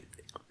 because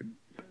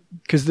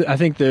I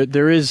think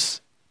there is,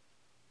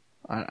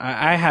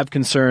 I have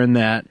concern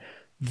that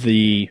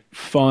the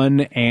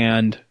fun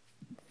and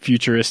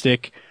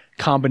futuristic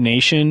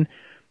combination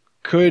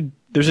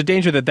there's a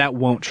danger that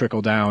won't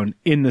trickle down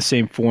in the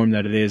same form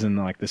that it is in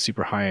the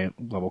super high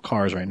level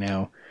cars right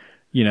now,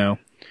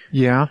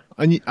 Yeah,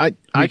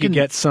 I can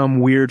get some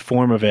weird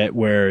form of it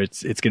where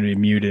it's going to be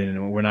muted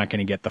and we're not going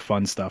to get the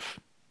fun stuff,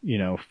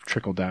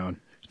 trickle down.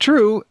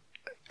 True.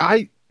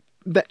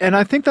 And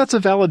I think that's a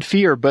valid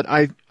fear, but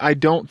I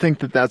don't think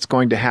that that's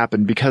going to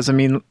happen because,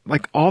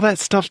 all that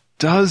stuff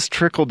does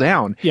trickle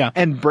down. Yeah.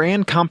 And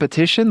brand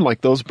competition,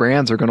 those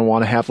brands are going to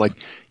want to have,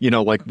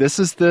 this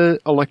is the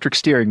electric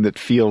steering that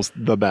feels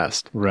the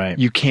best. Right.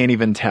 You can't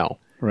even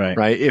tell. Right.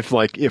 Right.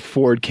 If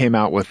Ford came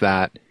out with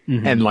that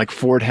and,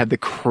 Ford had the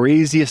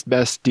craziest,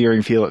 best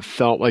steering feel, it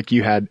felt like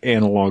you had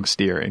analog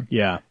steering.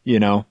 Yeah.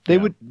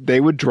 They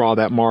would draw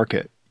that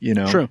market,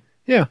 True.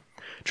 Yeah.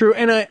 True,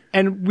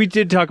 and we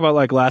did talk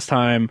about last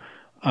time,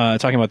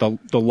 talking about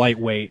the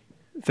lightweight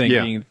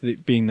thing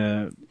being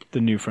the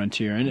new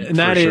frontier, and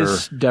that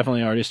is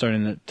definitely already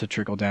starting to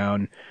trickle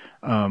down,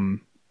 in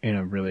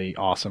a really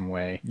awesome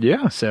way.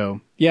 Yeah.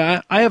 So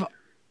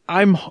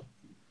I'm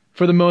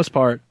for the most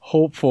part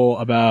hopeful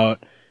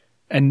about,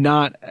 and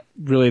not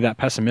really that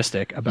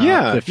pessimistic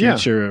about the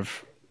future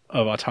of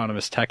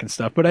autonomous tech and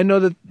stuff. But I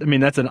know that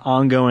that's an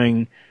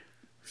ongoing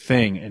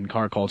thing in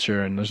car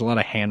culture, and there's a lot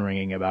of hand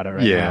wringing about it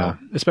right now,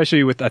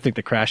 especially with I think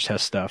the crash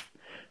test stuff.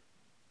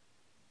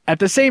 At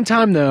the same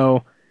time,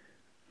 though,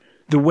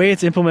 the way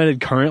it's implemented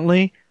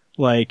currently,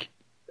 lane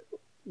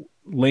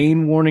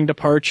warning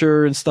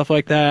departure and stuff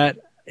like that,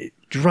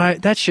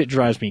 that shit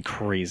drives me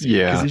crazy.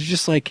 Yeah, because it's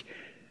just I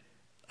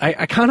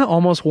kind of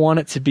almost want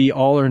it to be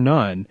all or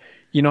none.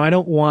 I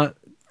don't want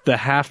the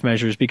half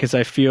measures because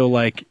I feel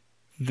like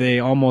they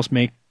almost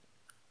make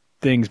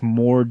things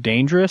more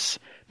dangerous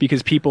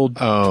because people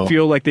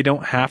feel like they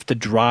don't have to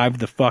drive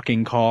the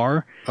fucking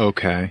car.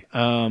 Okay.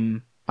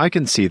 I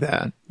can see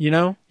that. You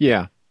know?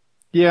 Yeah.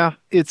 Yeah.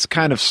 It's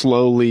kind of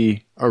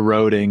slowly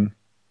eroding,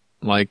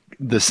 like,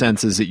 the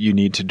senses that you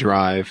need to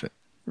drive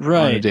on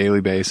a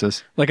daily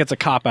basis. Like it's a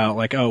cop-out,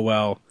 like, oh,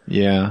 well.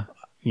 Yeah.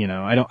 You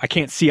know, I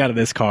can't see out of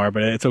this car,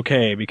 but it's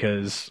okay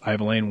because I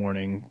have a lane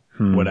warning,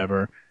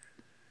 whatever.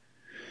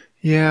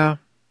 Yeah.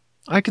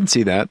 I can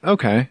see that.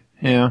 Okay.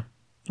 Yeah.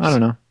 I don't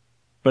know.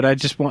 But I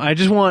just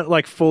want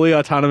like fully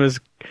autonomous.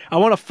 I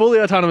want a fully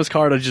autonomous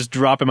car to just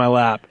drop in my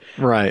lap.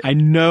 Right. I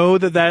know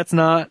that that's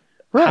not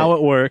how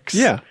it works.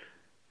 Yeah.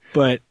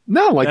 But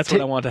no, like that's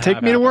what I want to take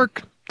have me happen. to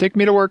work. Take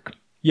me to work.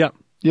 Yep.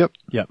 Yep.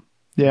 Yep.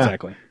 Yeah.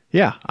 Exactly.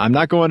 Yeah. I'm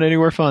not going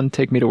anywhere fun.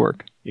 Take me to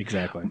work.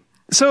 Exactly.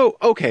 So,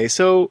 okay.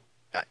 So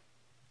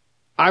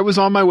I was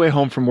on my way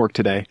home from work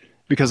today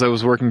because I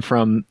was working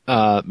from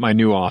my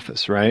new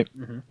office, right?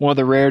 Mm-hmm. One of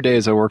the rare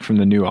days I work from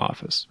the new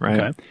office, right?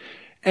 Okay.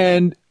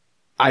 And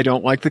I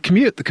don't like the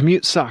commute. The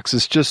commute sucks.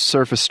 It's just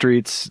surface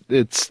streets.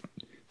 It's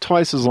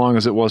twice as long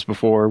as it was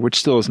before, which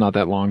still is not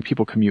that long.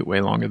 People commute way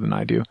longer than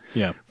I do.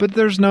 Yeah. But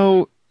there's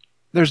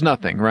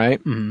nothing, right?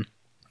 Mm-hmm.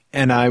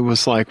 And I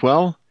was like,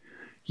 well,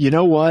 you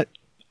know what?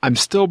 I'm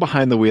still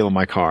behind the wheel of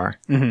my car.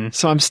 Mm-hmm.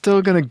 So I'm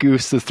still going to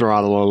goose the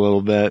throttle a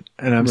little bit,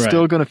 and I'm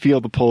still going to feel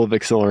the pull of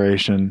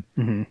acceleration.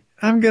 Mm-hmm.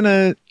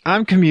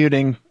 I'm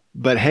commuting,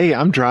 but hey,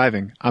 I'm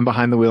driving. I'm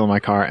behind the wheel of my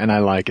car, and I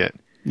like it.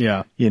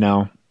 Yeah. You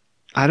know?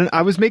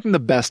 I was making the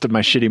best of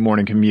my shitty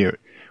morning commute.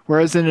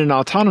 Whereas in an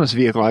autonomous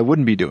vehicle, I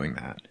wouldn't be doing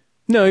that.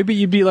 No,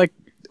 you'd be like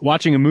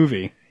watching a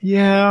movie.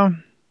 Yeah.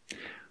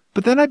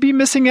 But then I'd be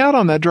missing out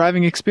on that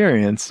driving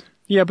experience.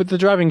 Yeah, but the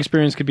driving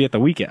experience could be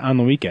on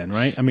the weekend,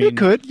 right? I mean, it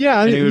could,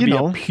 yeah. It would be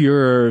a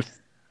pure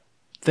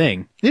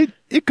thing.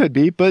 It could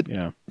be, but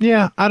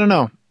yeah, I don't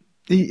know.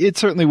 It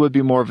certainly would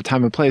be more of a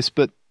time and place,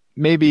 but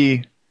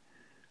maybe,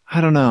 I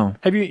don't know.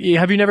 Have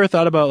you never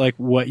thought about like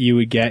what you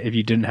would get if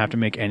you didn't have to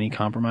make any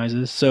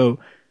compromises? So,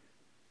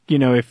 you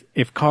know,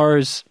 if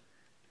cars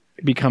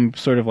become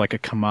sort of like a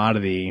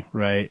commodity,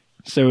 right?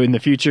 So in the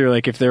future,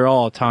 like if they're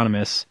all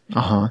autonomous,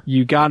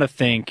 you got to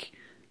think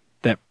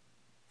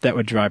that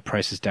would drive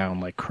prices down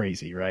like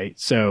crazy, right?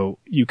 So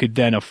you could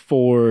then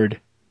afford,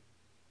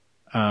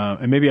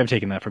 and maybe I'm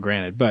taking that for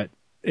granted, but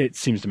it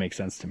seems to make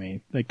sense to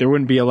me. Like there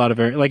wouldn't be a lot of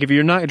like if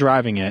you're not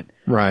driving it,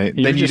 right?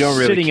 Then you don't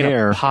really sitting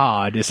care. In a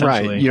pod,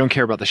 essentially. Right? You don't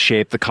care about the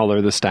shape, the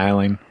color, the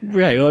styling.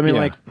 Right. Well, I mean,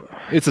 like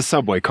it's a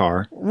subway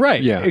car,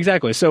 right? Yeah,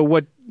 exactly. So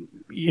what?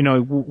 You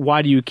know,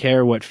 why do you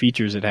care what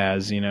features it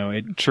has? You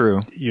know,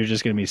 True. You're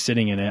just going to be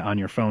sitting in it on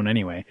your phone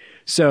anyway.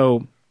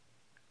 So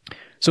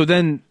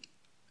then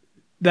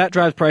that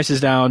drives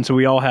prices down. So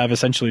we all have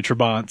essentially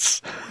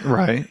Trabants,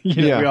 right?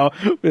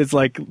 It's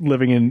like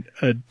living in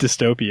a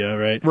dystopia,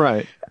 right?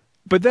 Right.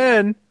 But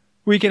then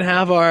we can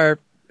have our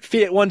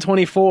Fiat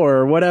 124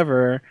 or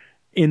whatever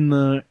in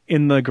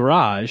the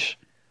garage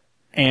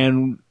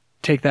and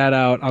take that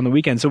out on the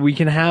weekend. So we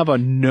can have a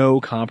no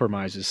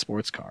compromises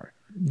sports car.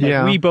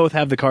 Like we both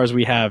have the cars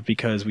we have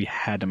because we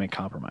had to make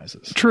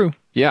compromises. True.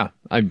 Yeah.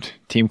 I'm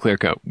Team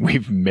Clearcoat.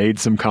 We've made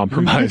some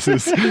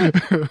compromises.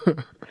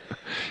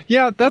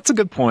 Yeah, that's a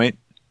good point.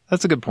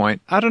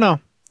 I don't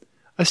know.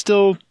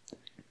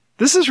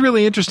 This is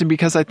really interesting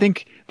because I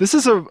think this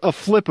is a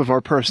flip of our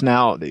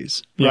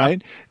personalities,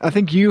 right? I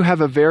think you have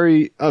a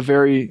very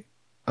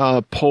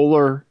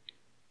polar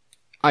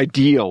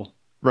ideal,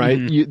 right?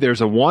 Mm-hmm. There's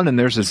a 1 and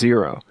there's a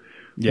 0.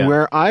 Yeah.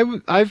 Where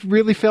I've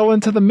really fell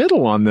into the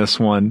middle on this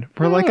one.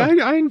 Where like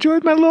I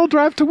enjoyed my little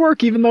drive to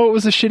work even though it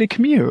was a shitty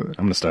commute.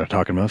 I'm gonna start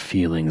talking about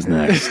feelings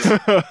next.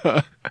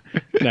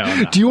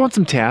 No. Do you want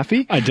some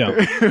taffy? I don't.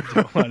 I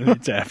don't want any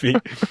taffy.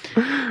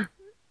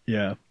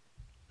 Yeah.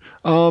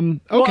 Okay.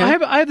 Well,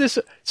 I have this.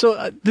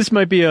 So this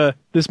might be a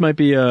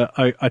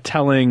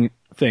telling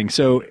thing.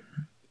 So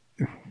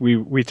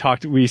we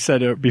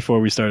said before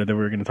we started that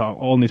we were going to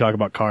only talk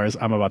about cars.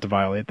 I'm about to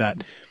violate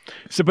that.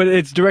 So, but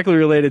it's directly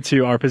related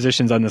to our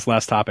positions on this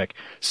last topic.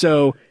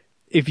 So,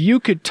 if you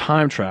could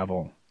time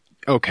travel,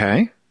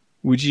 okay,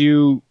 would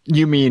you?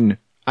 You mean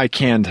I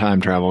can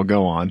time travel?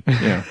 Go on.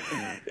 Yeah.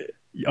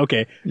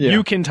 Okay. Yeah.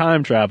 You can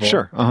time travel.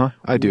 Sure.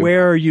 I do.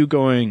 Where are you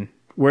going?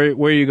 Where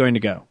are you going to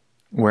go?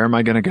 Where am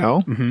I going to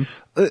go?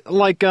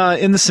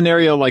 Mm-hmm. In the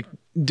scenario, like,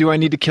 do I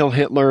need to kill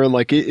Hitler?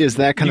 Like, is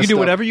that kind of stuff? You can do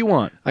whatever you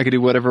want. I could do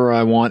whatever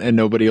I want, and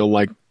nobody will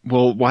like,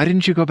 well, why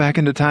didn't you go back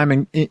into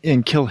time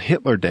and kill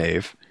Hitler,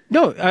 Dave?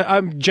 No,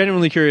 I'm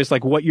genuinely curious,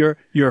 like, what your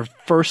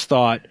first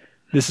thought,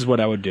 this is what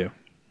I would do.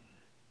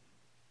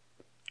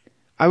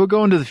 I would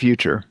go into the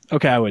future.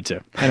 Okay, I would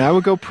too. And I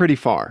would go pretty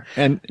far.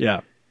 And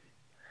yeah.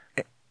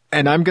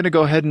 And I'm going to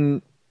go ahead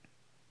and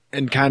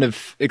kind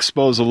of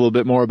expose a little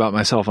bit more about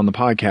myself on the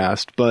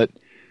podcast, but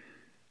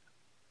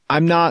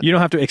I'm not. You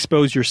don't have to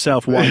expose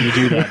yourself while you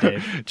do that,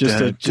 Dave.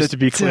 Just to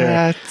be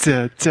clear.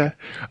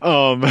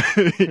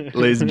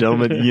 Ladies and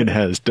gentlemen, Ian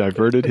has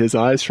diverted his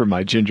eyes from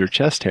my ginger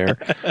chest hair.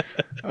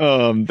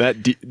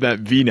 That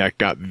V-neck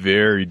got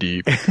very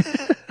deep.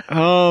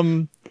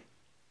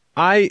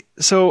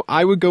 So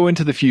I would go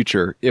into the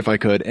future if I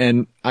could,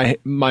 and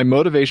my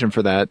motivation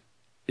for that,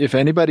 if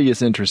anybody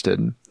is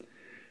interested,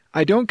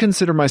 I don't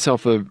consider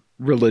myself a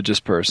religious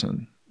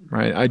person,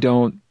 right? I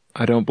don't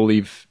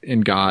believe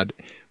in God,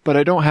 but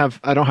I don't have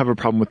a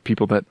problem with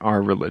people that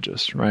are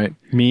religious, right?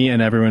 Me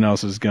and everyone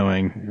else is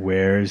going,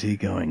 where is he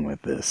going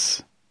with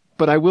this?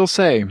 But I will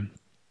say,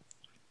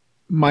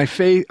 my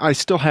faith, I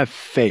still have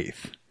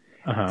faith.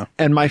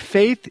 And my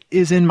faith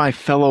is in my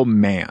fellow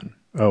man.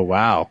 Oh,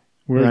 wow.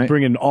 We're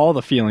bringing all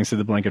the feelings to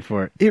the blanket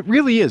for it. It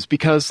really is,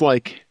 because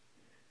like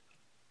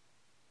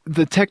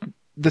the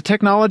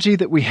technology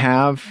that we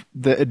have,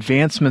 the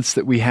advancements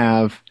that we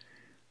have,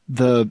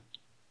 the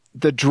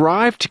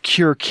drive to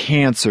cure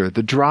cancer,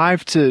 the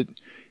drive to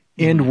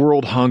end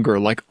world hunger,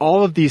 like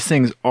all of these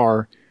things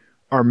are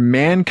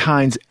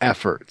mankind's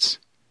efforts,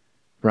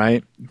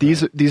 right?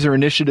 These are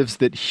initiatives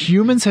that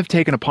humans have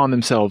taken upon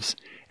themselves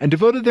and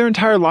devoted their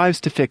entire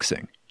lives to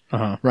fixing,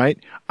 right?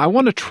 I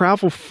want to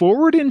travel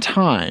forward in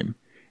time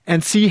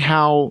and see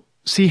how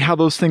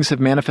those things have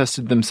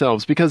manifested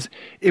themselves. Because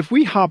if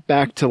we hop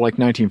back to like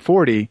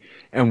 1940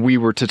 and we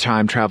were to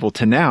time travel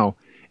to now,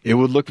 it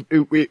would look,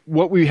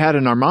 what we had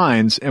in our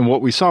minds and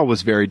what we saw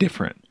was very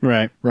different.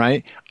 Right.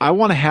 Right. I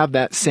want to have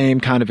that same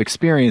kind of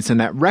experience and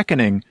that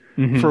reckoning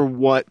for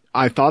what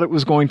I thought it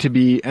was going to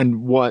be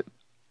and what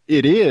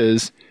it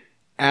is,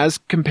 as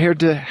compared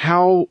to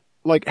how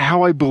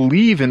I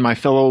believe in my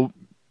fellow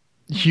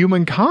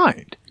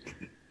humankind.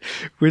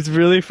 What's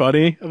really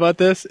funny about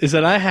this is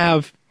that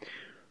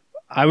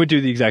I would do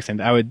the exact same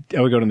thing. I would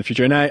go to the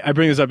future. And I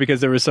bring this up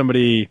because there was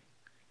somebody,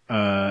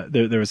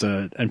 there was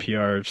a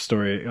NPR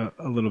story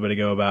a little bit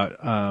ago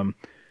about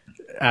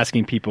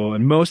asking people,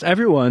 and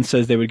everyone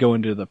says they would go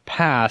into the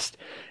past,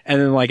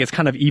 and then like it's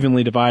kind of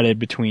evenly divided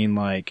between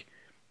like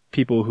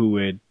people who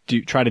would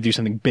try to do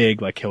something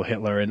big like kill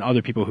Hitler, and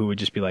other people who would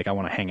just be like, I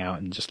want to hang out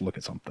and just look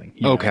at something.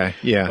 Okay,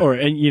 yeah.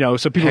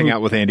 So people hang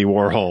out with Andy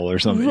Warhol or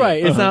something.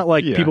 Right. It's not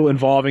like people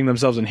involving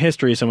themselves in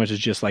history so much as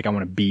just like, I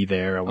want to be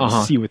there. I want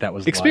to see what that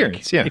was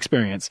experience, like.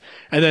 Experience.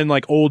 And then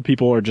like old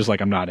people are just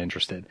like, I'm not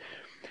interested.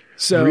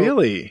 So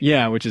really?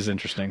 Yeah, which is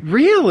interesting.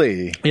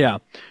 Really? Yeah.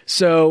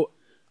 So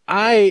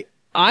I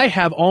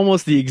have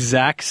almost the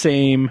exact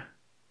same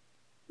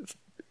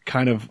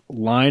kind of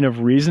line of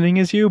reasoning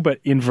as you, but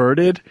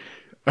inverted.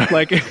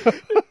 Like,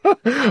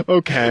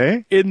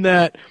 okay. In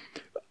that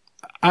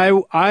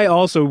I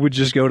also would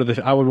just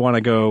I would want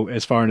to go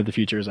as far into the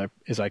future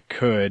as I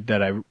could,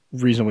 that I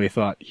reasonably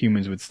thought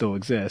humans would still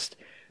exist.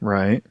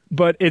 Right.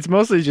 But it's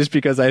mostly just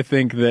because I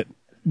think that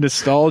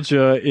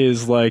nostalgia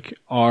is like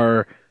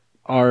our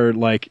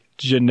like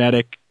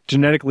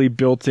genetically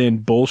built-in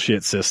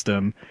bullshit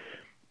system,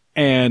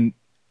 and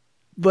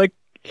like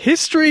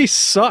history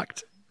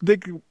sucked.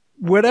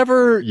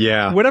 Whatever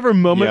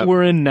moment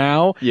we're in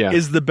now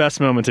is the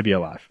best moment to be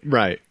alive.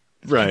 Right.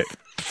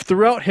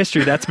 Throughout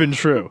history, that's been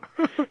true.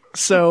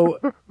 So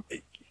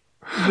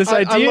this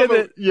idea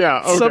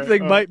that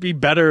something might be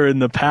better in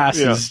the past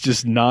is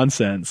just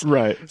nonsense.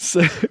 Right.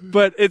 So,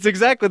 but it's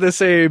exactly the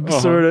same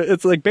sort of,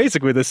 it's like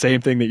basically the same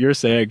thing that you're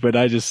saying, but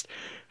I just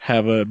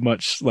have a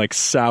much like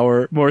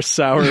more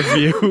sour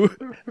view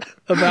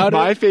about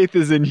My faith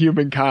is in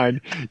humankind.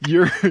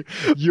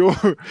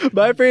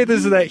 My faith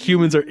is that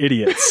humans are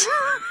idiots.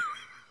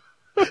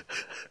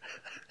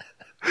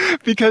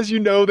 Because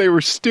they were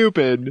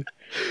stupid.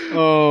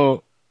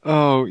 Oh,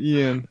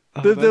 Ian.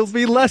 There'll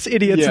be less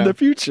idiots in the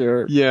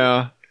future.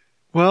 Yeah.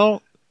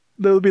 Well,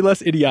 there'll be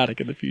less idiotic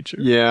in the future.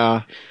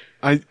 Yeah.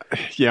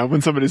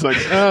 When somebody's like,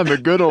 the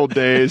good old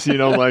days,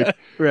 like,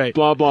 right.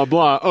 Blah, blah,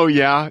 blah. Oh,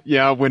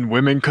 yeah, when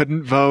women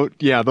couldn't vote.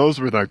 Yeah, those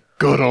were the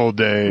good old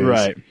days.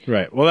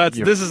 Right. Well,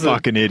 this is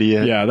fucking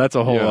idiot. Yeah, that's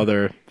a whole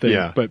other thing.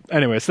 Yeah. But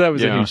anyway, so that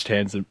was a huge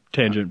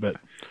tangent, but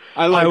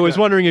I was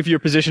wondering if your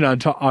position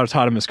on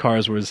autonomous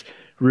cars was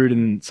rooted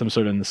in some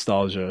sort of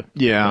nostalgia.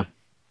 Yeah.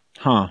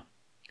 Huh.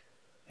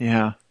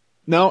 Yeah.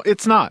 No,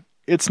 it's not.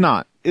 It's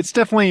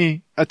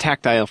definitely a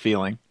tactile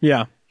feeling.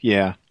 Yeah.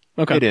 Yeah.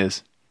 Okay. It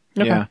is.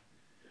 Okay. Yeah.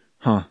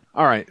 Huh.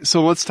 All right.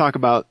 So let's talk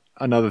about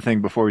another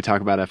thing before we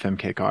talk about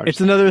FMK cars.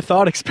 It's another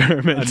thought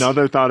experiment.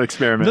 Another thought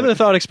experiment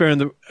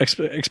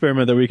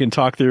that we can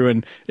talk through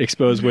and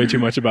expose way too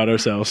much about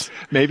ourselves.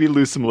 Maybe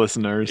lose some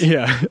listeners.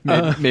 Yeah.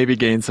 Maybe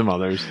gain some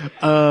others.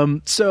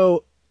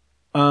 So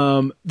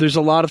there's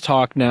a lot of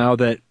talk now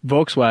that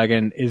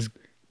Volkswagen is,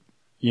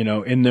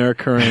 in their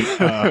current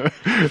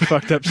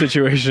fucked up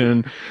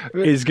situation,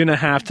 is going to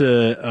have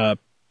to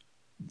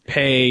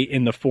pay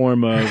in the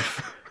form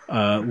of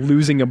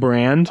losing a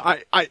brand.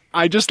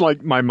 I just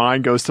like, my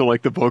mind goes to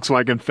like the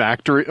Volkswagen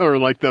factory or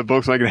like the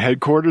Volkswagen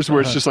headquarters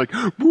where it's just like,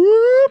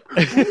 woo!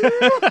 and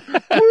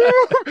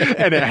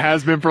it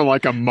has been for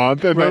like a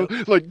month, and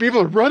Right. like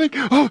people are running.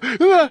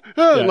 Yeah,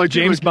 Like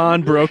James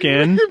Bond broke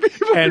in,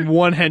 and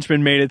one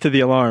henchman made it to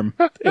the alarm.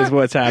 Is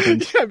what's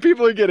happened. Yeah,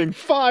 people are getting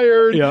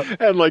fired, Yep.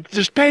 and like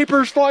just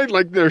papers flying,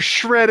 like they're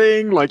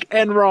shredding, like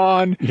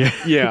Enron.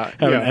 Yeah,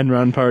 Having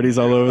Enron parties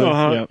all over.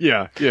 Uh-huh.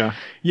 Yep. Yeah.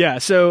 Yeah,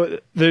 so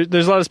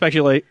there's a lot of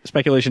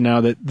speculation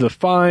now that the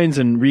fines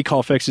and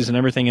recall fixes and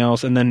everything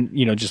else, and then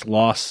just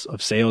loss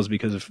of sales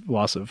because of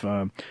loss of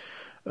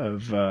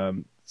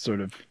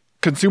sort of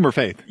Consumer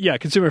faith.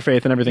 consumer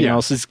faith and everything Yeah.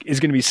 else is going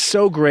to be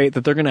so great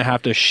that they're going to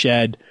have to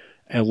shed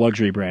a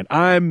luxury brand.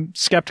 I'm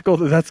skeptical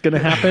that that's going to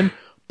happen,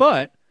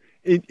 but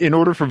In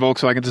order for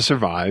Volkswagen to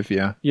survive,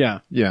 yeah.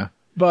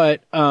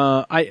 But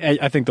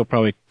I think they'll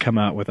probably come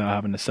out without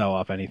having to sell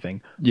off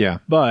anything. Yeah.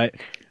 But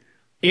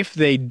if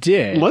they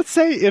did, Let's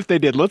say if they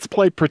did, let's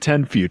play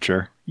pretend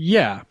future.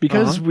 yeah,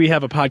 because we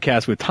have a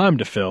podcast with time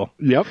to fill.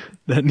 Yep.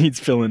 That needs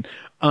filling.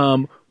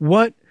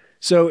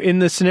 So in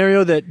the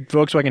scenario that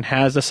Volkswagen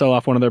has to sell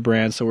off one of their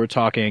brands, so we're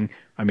talking,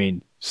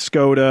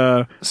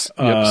 Skoda,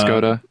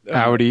 Skoda,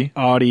 Audi,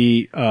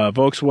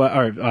 Volkswagen,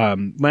 or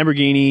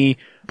Lamborghini,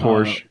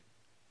 Porsche.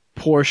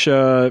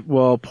 Porsche.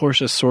 Well,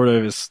 Porsche sort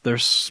of they're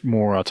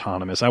more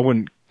autonomous. I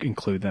wouldn't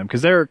include them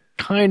because they're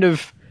kind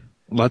of,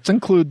 Let's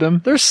include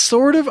them. they're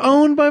sort of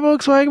owned by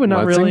Volkswagen, but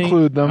not Let's really.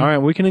 include them. All right,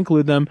 we can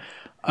include them.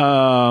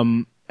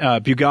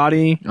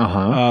 Bugatti,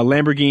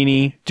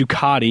 Lamborghini,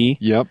 Ducati,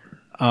 Yep.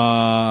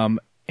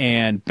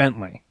 and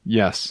Bentley.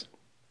 Yes.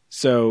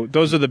 So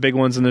those are the big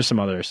ones, and there's some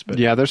others. But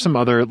Yeah, there's some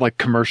other like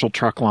commercial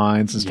truck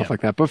lines and stuff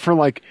like that. But for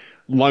like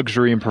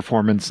luxury and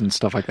performance and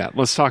stuff like that,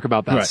 let's talk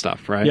about that Right.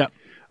 stuff, right? Yep.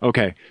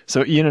 Okay.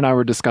 So Ian and I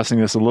were discussing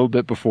this a little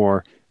bit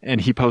before, and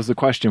he posed the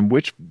question,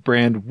 which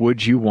brand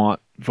would you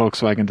want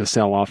Volkswagen to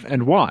sell off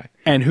and why?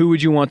 And who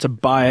would you want to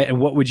buy it, and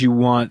what would you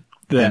want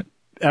that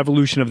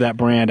evolution of that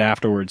brand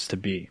afterwards to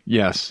be?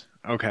 Yes.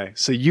 Okay.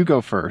 So you go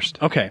first.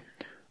 Okay.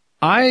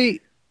 I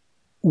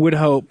would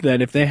hope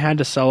that if they had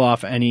to sell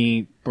off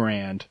any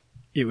brand,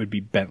 it would be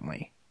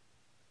Bentley.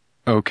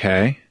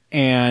 Okay.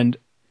 And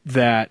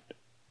that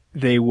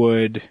they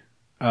would,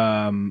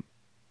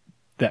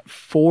 that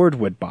Ford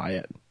would buy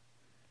it.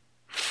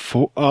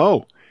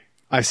 Oh,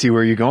 I see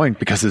where you're going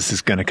because this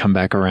is going to come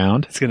back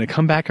around. It's going to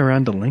come back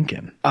around to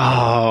Lincoln.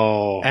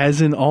 Oh.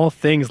 As in all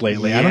things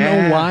lately. I don't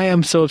know why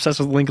I'm so obsessed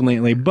with Lincoln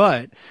lately,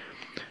 but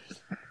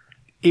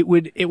it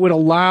would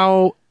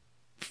allow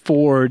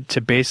Ford to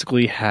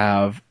basically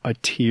have a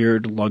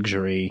tiered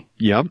luxury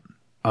Yep.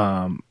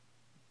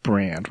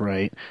 brand,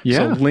 right? Yeah.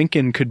 So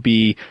Lincoln could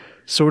be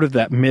sort of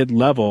that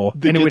mid-level,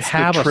 and it would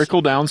have the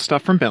trickle down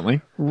stuff from Bentley,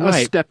 a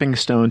Right. stepping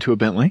stone to a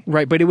Bentley.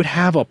 right, but it would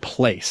have a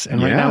place,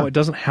 and right Yeah. now it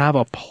doesn't have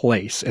a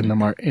place in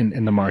the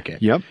in the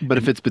market. Yep. But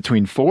if it's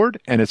between Ford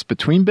and it's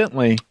between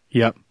Bentley,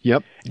 Yep.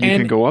 yep, you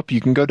And- can go up,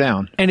 you can go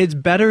down. And it's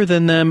better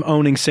than them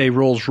owning, say,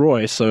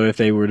 Rolls-Royce. So if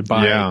they were to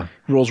buy Yeah.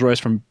 Rolls-Royce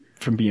from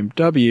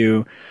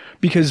BMW,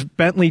 because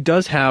Bentley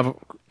does have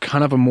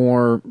kind of a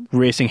more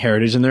racing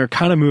heritage, and they're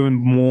kind of moving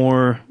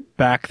more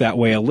back that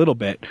way a little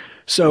bit.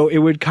 So it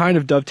would kind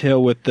of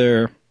dovetail with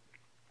their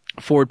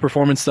Ford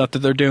performance stuff that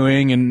they're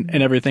doing and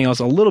everything else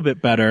a little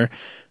bit better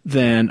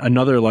than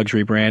another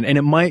luxury brand. And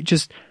it might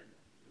just,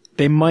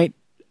 they might,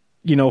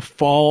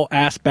 fall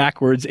ass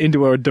backwards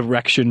into a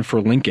direction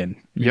for Lincoln.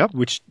 Yep.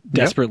 Which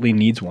desperately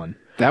needs one.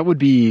 That would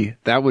be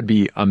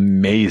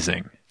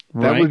amazing.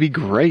 That Right. would be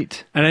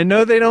great. And I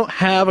know they don't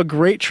have a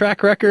great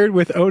track record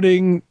with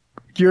owning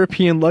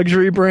European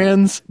luxury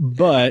brands,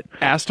 but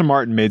Aston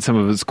Martin made some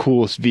of its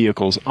coolest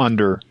vehicles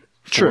under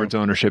True. Ford's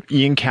ownership.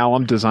 Ian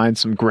Callum designed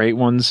some great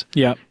ones.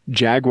 yeah.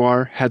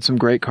 Jaguar had some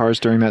great cars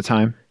during that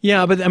time.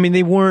 Yeah, but I mean,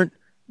 they weren't,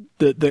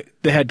 they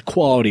had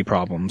quality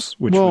problems,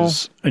 which Well,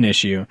 was an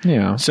issue.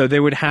 Yeah. So they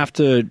would have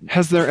to.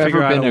 Has there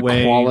figure ever out been a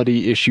way-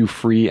 quality issue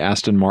free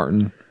Aston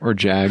Martin or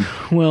Jag?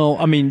 Well,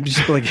 I mean,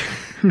 just like,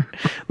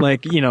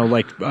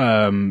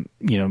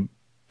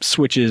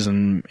 switches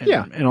and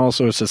Yeah. and all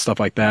sorts of stuff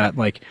like that.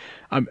 Like,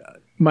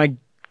 my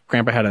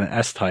grandpa had an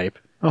S-Type,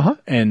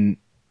 and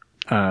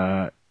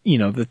the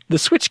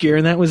switchgear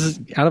and that was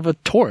out of a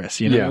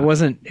Taurus. Yeah.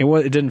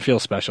 It didn't feel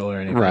special or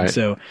anything. Right.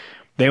 So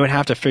they would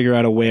have to figure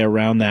out a way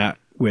around that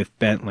with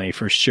Bentley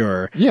for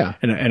sure. Yeah.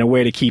 and a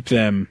way to keep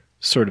them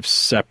sort of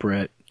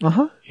separate.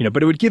 But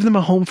it would give them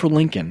a home for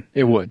Lincoln,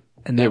 It would.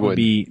 and that It would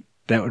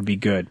be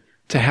good.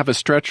 To have a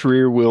stretch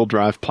rear wheel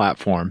drive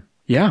platform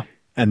Yeah.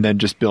 and then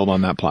just build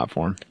on that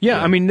platform.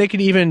 Yeah, I mean, they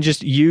could even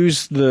just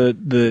use the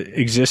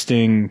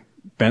existing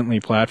Bentley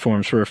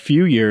platforms for a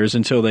few years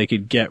until they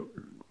could get,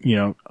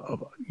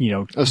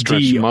 A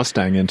stretched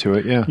Mustang into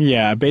it, yeah.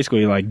 yeah,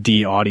 basically like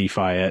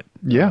de-Audify it.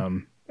 Yeah.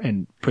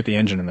 And put the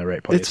engine in the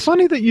right place. It's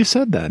funny that you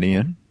said that,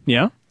 Ian.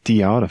 Yeah?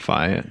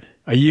 De-Audify it.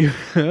 Are you,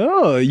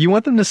 you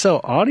want them to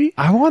sell Audi?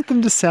 I want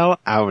them to sell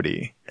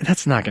Audi.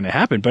 That's not going to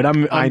happen, but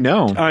I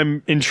know.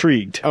 I'm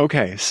intrigued.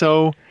 Okay,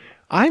 so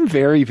I'm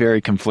very,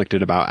 very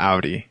conflicted about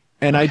Audi.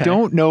 And I Okay.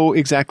 don't know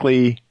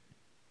exactly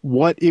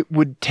what it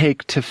would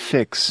take to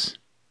fix,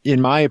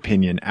 in my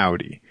opinion,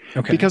 Audi.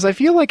 Okay. Because I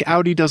feel like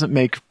Audi doesn't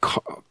make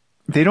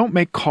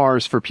make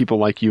cars for people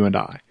like you and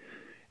I.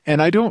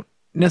 And I don't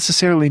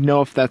necessarily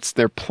know if that's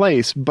their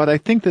place, but I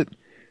think that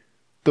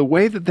the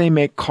way that they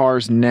make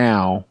cars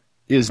now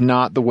is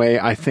not the way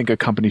I think a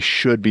company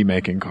should be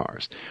making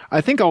cars.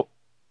 I think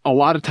a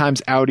lot of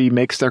times Audi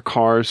makes their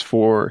cars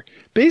for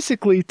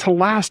basically to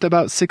last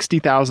about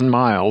 60,000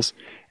 miles,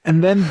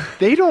 and then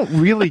they don't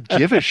really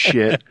give a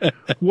shit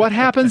what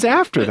happens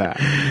after that.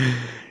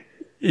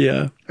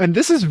 Yeah. And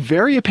this is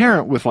very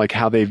apparent with like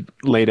how they've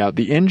laid out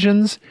the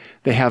engines.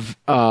 They have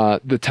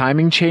the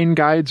timing chain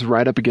guides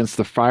right up against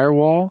the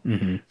firewall.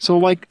 Mm-hmm.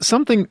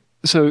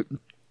 So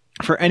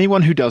for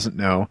anyone who doesn't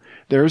know,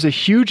 there is a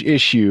huge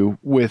issue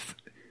with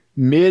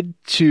mid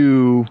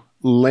to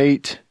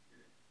late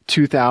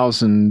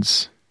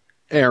 2000s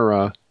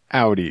era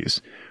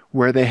Audis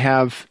where they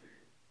have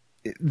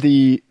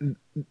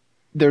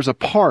there's a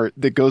part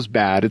that goes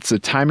bad. It's a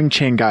timing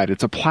chain guide.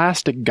 It's a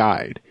plastic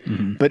guide,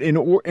 mm-hmm. but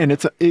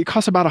it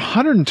costs about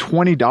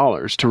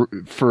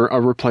 $120 for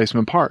a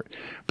replacement part.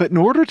 But in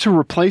order to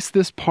replace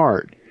this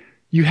part,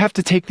 you have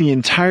to take the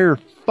entire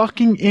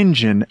fucking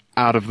engine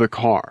out of the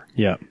car.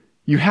 Yeah.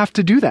 You have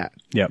to do that.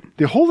 Yep.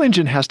 The whole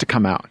engine has to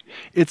come out.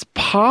 It's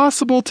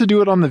possible to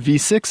do it on the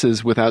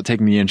V6s without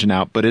taking the engine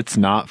out, but it's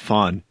not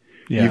fun.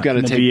 Yeah. You've got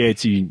to take the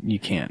V8s. You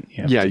can't.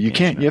 You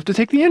can't. You have to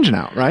take the engine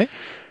out, right?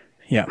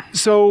 Yeah.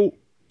 So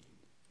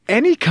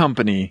any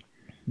company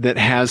that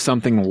has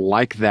something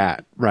like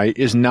that, right,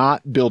 is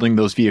not building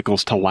those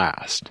vehicles to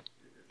last.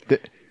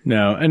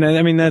 No, and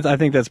I mean I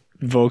think that's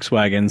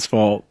Volkswagen's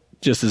fault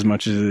just as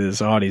much as it is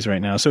Audi's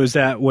right now. So is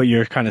that what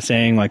you're kind of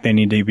saying? Like they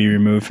need to be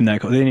removed from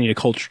that? They need a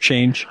culture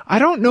change? I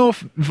don't know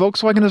if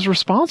Volkswagen is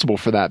responsible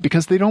for that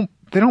because they don't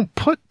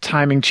put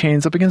timing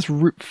chains up against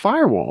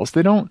firewalls.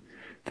 They don't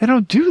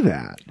do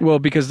that. Well,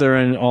 because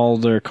all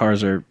their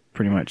cars are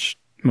pretty much,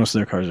 most of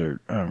their cars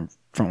are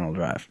front-wheel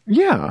drive.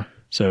 Yeah.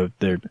 So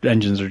their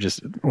engines are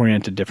just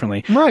oriented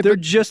differently. Right. They're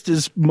just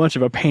as much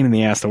of a pain in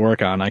the ass to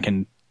work on. I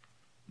can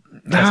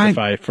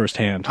testify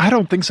firsthand. I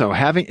don't think so.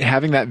 Having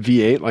that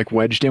V8 like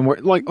wedged in, where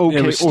like okay,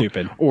 it was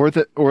stupid. Or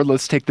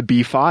let's take the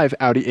B5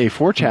 Audi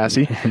A4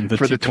 chassis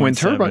for the twin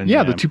turbo.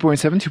 Yeah, the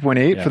 2.7,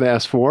 2.8 for the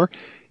S4.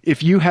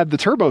 If you had the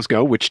turbos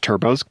go, which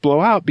turbos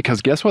blow out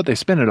because guess what? They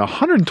spin at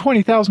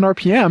 120,000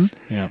 RPM.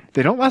 Yeah.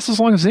 They don't last as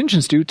long as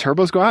engines do.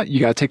 Turbos go out.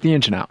 You got to take the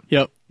engine out.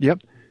 Yep.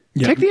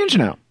 Take the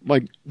engine out.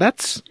 Like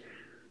that's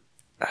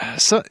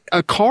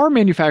a car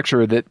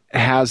manufacturer that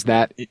has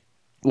that.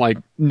 Like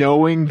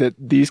knowing that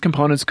these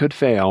components could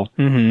fail,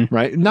 mm-hmm.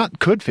 right? Not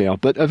could fail,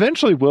 but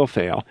eventually will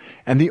fail.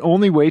 And the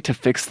only way to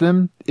fix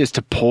them is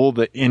to pull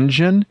the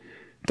engine.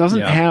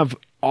 Doesn't have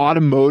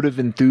automotive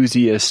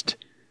enthusiast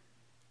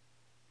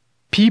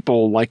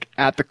people like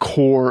at the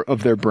core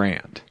of their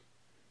brand,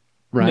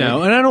 right?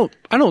 No, and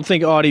I don't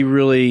think Audi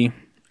really.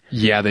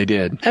 Yeah, they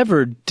did.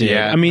 Ever did.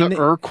 Yeah, I mean,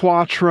 the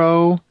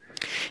Quattro.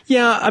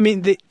 Yeah, I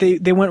mean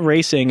they went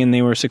racing and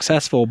they were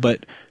successful,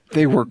 but.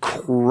 They were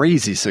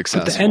crazy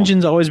successful. But the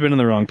engine's always been in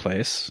the wrong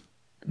place.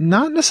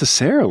 Not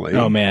necessarily.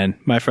 Oh man,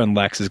 my friend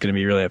Lex is going to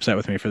be really upset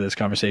with me for this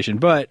conversation.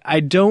 But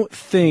I don't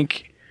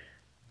think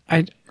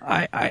I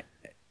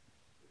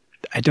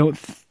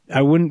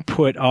wouldn't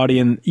put Audi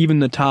in even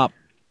the top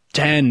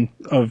 10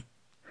 of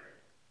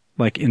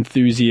like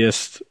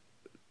enthusiast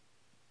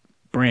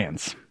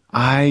brands.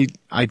 I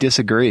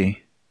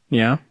disagree.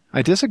 Yeah,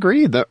 I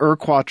disagree. The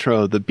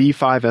Quattro, the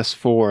B5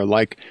 S4,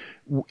 like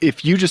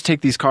if you just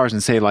take these cars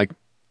and say like.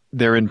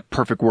 They're in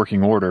perfect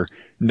working order.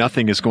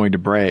 Nothing is going to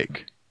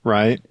break,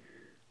 right?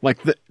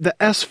 Like the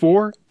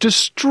S4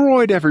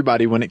 destroyed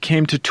everybody when it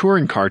came to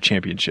touring car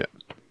championship.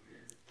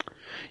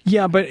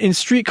 Yeah, but in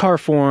street car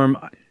form,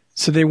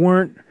 so they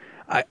weren't.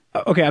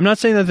 I'm not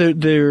saying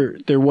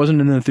that there wasn't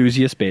an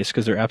enthusiast base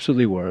because there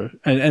absolutely were,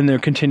 and there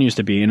continues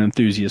to be an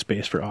enthusiast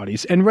base for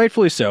Audis, and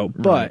rightfully so.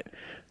 But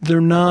they're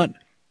not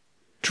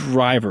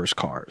drivers'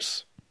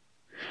 cars.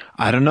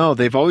 I don't know.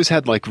 They've always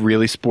had like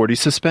really sporty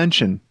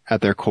suspension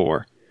at their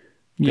core.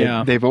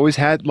 Yeah. They've always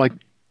had, like,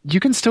 you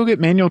can still get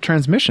manual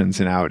transmissions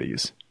in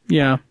Audis.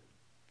 Yeah.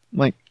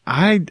 Like,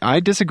 I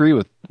disagree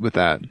with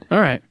that. All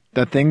right.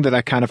 That thing that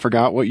I kind of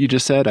forgot what you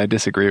just said, I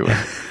disagree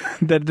with.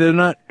 That they're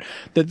not,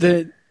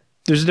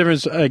 there's a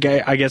difference, I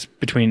guess,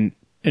 between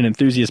an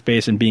enthusiast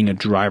base and being a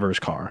driver's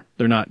car.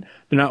 They're not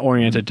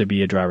oriented to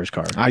be a driver's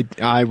car.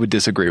 I would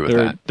disagree with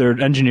that. They're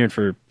engineered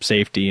for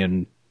safety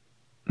and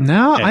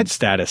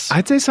status.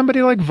 I'd say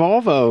somebody like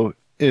Volvo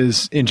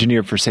is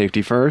engineered for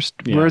safety first,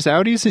 whereas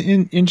Audi's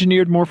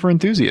engineered more for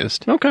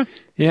enthusiasts. Okay.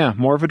 Yeah,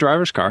 more of a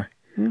driver's car.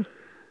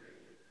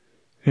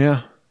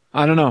 Yeah.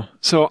 I don't know.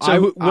 So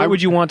what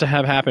would you want to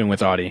have happen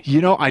with Audi?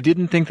 You know, I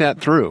didn't think that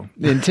through.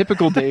 In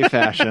typical Dave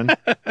fashion,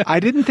 I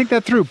didn't think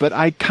that through, but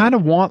I kind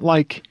of want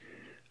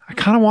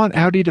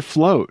Audi to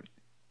float.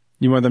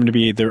 You want them to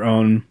be their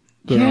own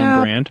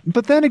brand?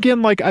 But then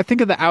again, like I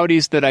think of the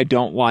Audis that I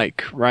don't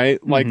like,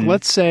 right? Like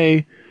let's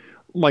say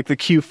like the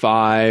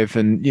Q5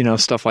 and,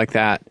 stuff like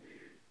that.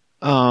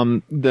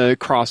 The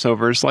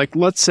crossovers, like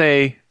let's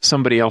say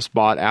somebody else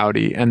bought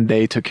Audi and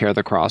they took care of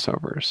the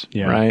crossovers,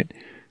 right?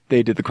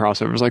 they did the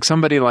crossovers. Like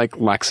somebody like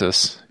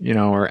Lexus,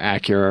 or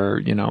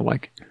Acura, or,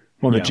 like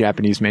one of the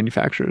Japanese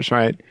manufacturers,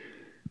 right?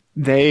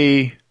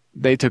 They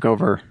took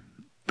over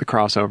the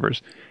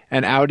crossovers,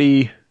 and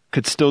Audi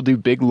could still do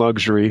big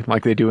luxury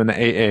like they do in the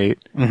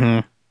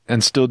A8,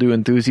 and still do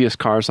enthusiast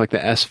cars like the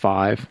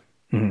S5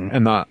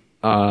 and the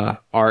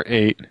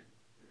R8.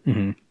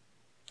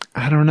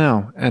 I don't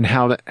know, and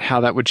how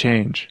that would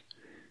change.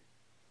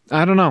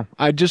 I don't know.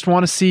 I just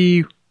want to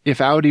see if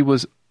Audi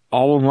was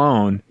all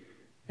alone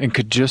and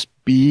could just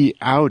be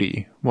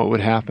Audi, what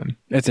would happen?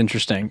 That's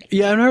interesting.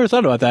 Yeah, I've never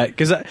thought about that,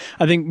 because I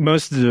think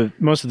most of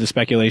the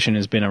speculation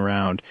has been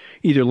around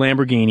either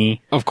Lamborghini,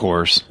 of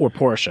course, or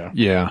Porsche.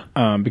 Yeah,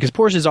 because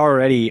Porsche's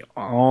already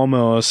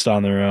almost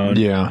on their own.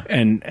 Yeah,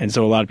 and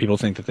so a lot of people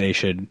think that they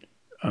should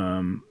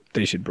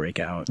break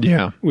out.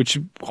 Yeah, which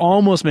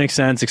almost makes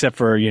sense, except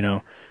for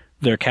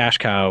their cash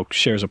cow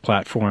shares a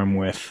platform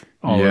with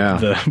all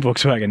of the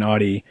Volkswagen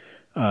Audi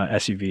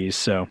SUVs.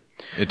 So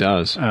it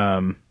does.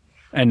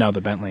 And now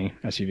the Bentley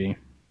SUV.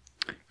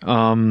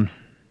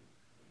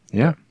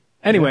 Yeah.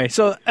 Anyway,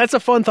 so that's a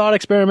fun thought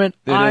experiment.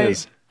 It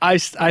is. I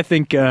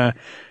think I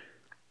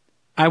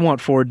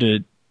want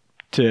Ford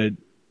to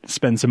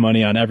spend some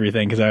money on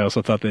everything, because I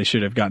also thought they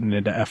should have gotten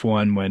into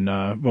F1 when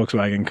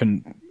Volkswagen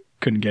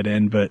couldn't get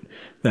in, but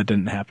that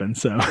didn't happen.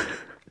 So.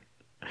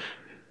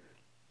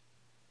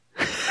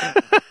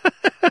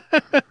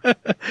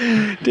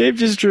 Dave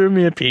just drew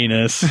me a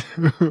penis.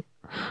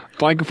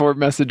 Blankenfort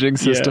messaging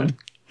system. Yeah.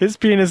 His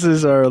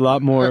penises are a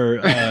lot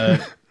more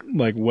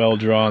like well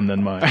drawn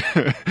than mine.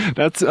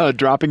 That's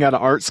dropping out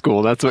of art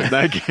school. That's what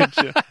that gets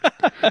you.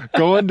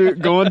 going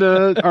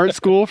to art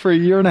school for a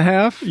year and a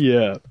half.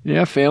 Yeah.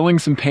 Yeah, failing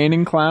some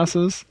painting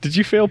classes. Did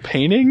you fail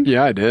painting?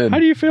 Yeah, I did. How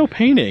do you fail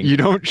painting? You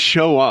don't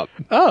show up.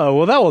 Oh,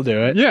 well, that will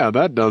do it. Yeah,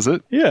 that does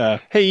it. Yeah.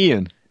 Hey,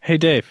 Ian. Hey,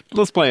 Dave.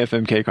 Let's play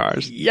FMK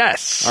cars.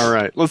 Yes. All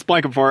right. Let's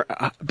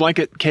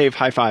Blanket Cave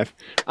High Five.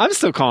 I'm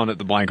still calling it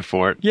the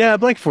Blankenfort. Yeah,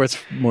 Blankenfort's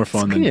more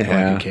fun than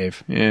Blanket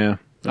Cave. Yeah.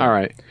 All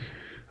right.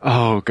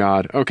 Oh,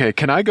 God. Okay.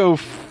 Can I go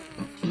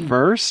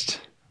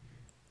first?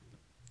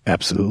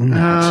 Absolutely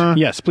not.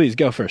 Yes, please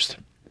go first.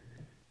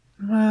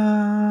 Okay.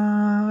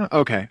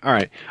 All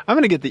right. I'm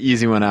going to get the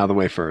easy one out of the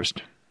way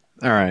first.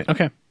 All right.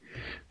 Okay.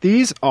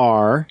 These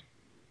are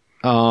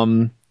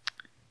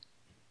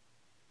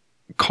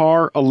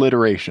car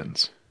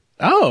alliterations.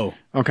 Oh.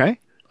 Okay.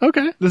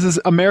 Okay. This is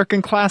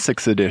American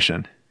Classics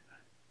Edition.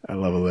 I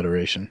love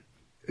alliteration.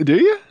 Do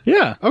you?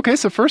 Yeah. Okay,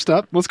 so first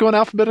up, let's go in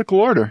alphabetical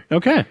order.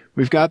 Okay.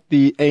 We've got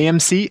the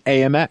AMC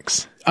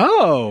AMX.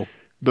 Oh.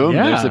 Boom,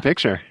 yeah. There's the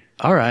picture.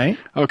 All right.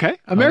 Okay,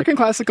 American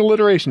Classic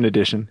Alliteration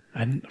Edition.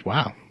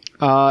 Wow.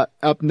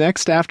 Up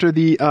next after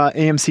the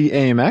AMC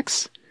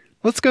AMX,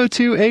 let's go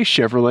to a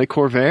Chevrolet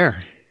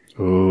Corvair.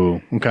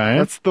 Ooh,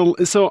 okay.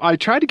 So I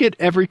tried to get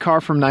every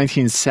car from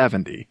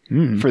 1970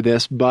 for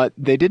this, but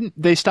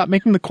they stopped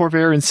making the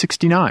Corvair in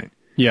 69.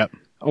 Yep.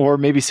 Or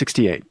maybe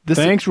 68.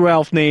 Thanks,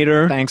 Ralph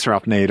Nader. Thanks,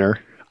 Ralph Nader.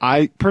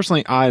 I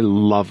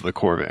love the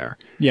Corvair.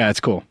 Yeah,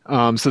 it's cool.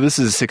 So this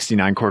is a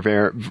 69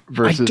 Corvair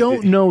versus... I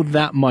don't know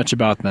that much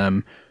about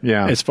them.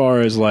 Yeah. As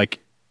far as like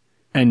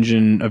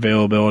engine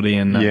availability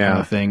and that kind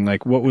of thing.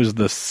 Like, what was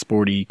the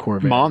sporty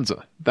Corvair?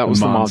 Monza. That was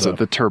the Monza,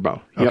 the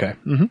turbo. Yep. Okay.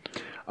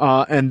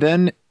 Mm-hmm. And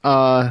then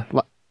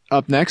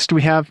up next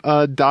we have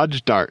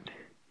Dodge Dart.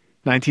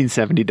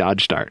 1970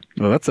 Dodge Dart.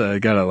 Well, that's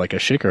got a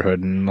shaker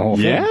hood and the whole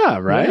thing. Yeah,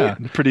 right? Yeah.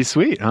 Pretty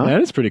sweet, huh?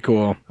 That is pretty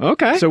cool.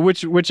 Okay. So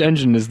which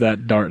engine does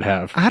that Dart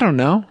have? I don't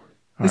know.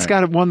 It's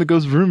got one that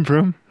goes vroom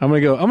vroom. I'm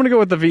gonna go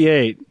with the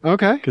V8.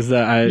 Okay. Because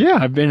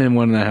I've been in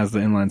one that has the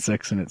inline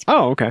six and it's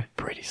okay.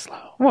 pretty slow.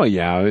 Well,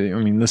 yeah. I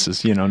mean, this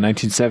is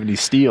 1970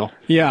 steel.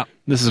 Yeah.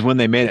 This is when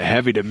they made it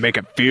heavy to make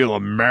it feel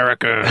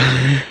American.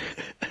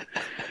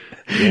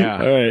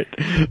 Yeah.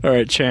 All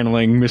right.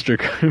 Channeling Mr.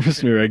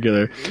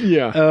 Regular.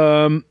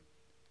 Yeah.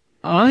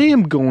 I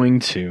am going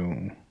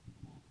to.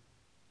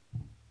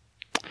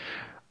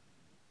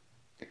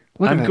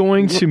 Look at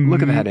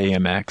that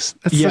AMX.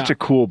 That's such a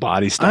cool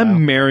body style.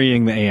 I'm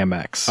marrying the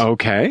AMX.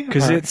 Okay.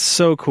 Because it's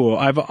so cool.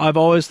 I've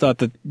always thought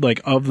that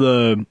of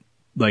the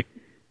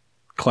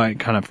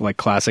kind of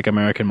classic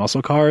American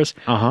muscle cars.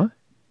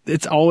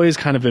 It's always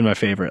kind of been my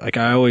favorite. Like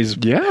I always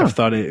have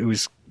thought it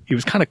was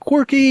kind of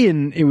quirky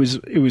and it was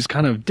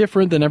kind of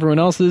different than everyone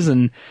else's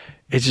and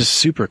it's just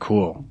super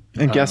cool.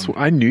 And guess what?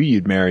 I knew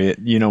you'd marry it.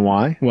 You know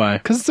why? Why?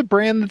 Because it's a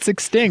brand that's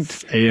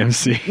extinct.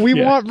 AMC. We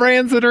want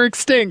brands that are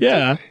extinct.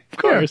 Yeah, of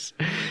course.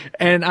 Yeah.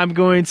 And I'm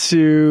going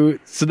to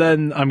fuck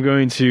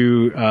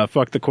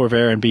the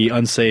Corvair and be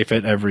unsafe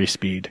at every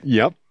speed.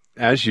 Yep.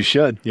 As you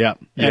should. Yep.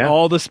 At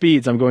all the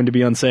speeds, I'm going to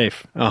be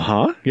unsafe.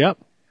 Yep.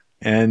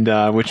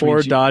 And which poor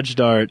means Dodge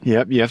Dart.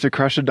 Yep, you have to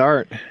crush a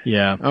Dart.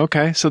 Yeah.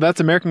 Okay, so that's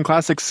American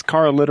Classics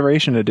Car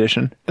Alliteration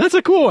Edition. That's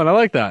a cool one. I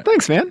like that.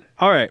 Thanks, man.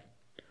 All right.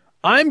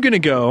 I'm gonna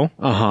go.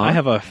 I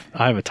have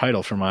a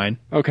title for mine.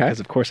 Okay.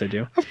 Because of course I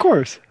do. Of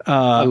course.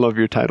 I love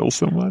your titles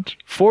so much.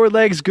 4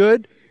 legs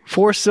good,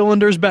 4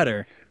 cylinders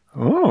better.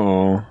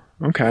 Oh,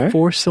 okay.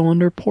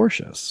 4-cylinder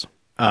Porsches.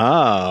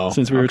 Oh.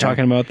 Since we were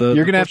talking about the...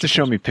 You're going to have to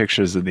show me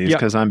pictures of these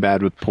because I'm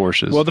bad with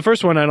Porsches. Well, the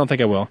first one, I don't think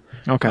I will.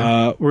 Okay.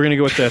 We're going to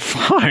go with the...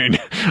 Fine.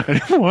 I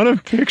didn't want a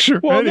picture.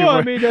 Well, anyway. no,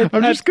 I mean...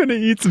 I'm just going to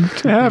eat some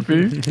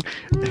taffy.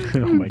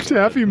 Oh my God.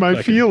 Taffy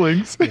my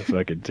feelings.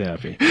 Fucking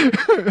taffy.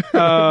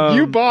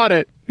 You bought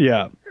it.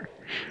 Yeah.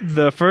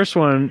 The first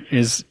one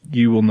is,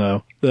 you will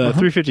know, the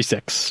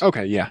 356.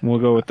 Okay, yeah. We'll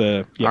go with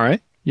the... All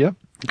right. Yep.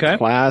 Okay.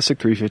 Classic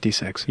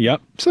 356.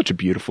 Yep. Such a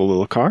beautiful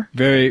little car.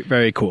 Very,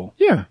 very cool.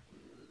 Yeah.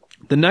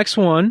 The next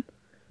one,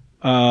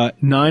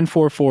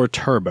 944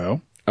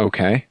 Turbo.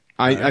 Okay.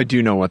 I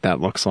do know what that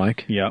looks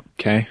like. Yep.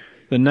 Okay.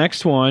 The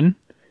next one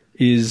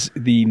is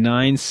the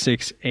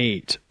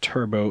 968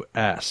 Turbo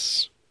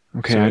S.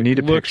 Okay, So I need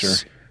a it looks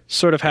picture.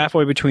 sort of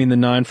halfway between the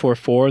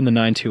 944 and the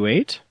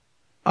 928.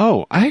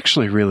 Oh, I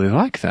actually really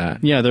like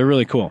that. Yeah, they're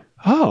really cool.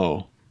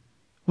 Oh.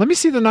 Let me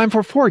see the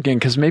 944 again,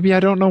 because maybe I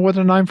don't know what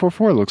a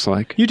 944 looks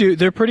like. You do.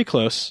 They're pretty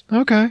close.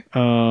 Okay.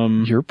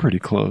 You're pretty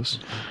close.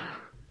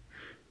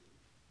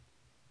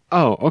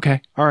 Oh,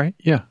 okay. All right.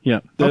 Yeah. Yeah.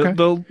 Okay.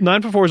 The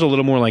 944 is a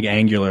little more like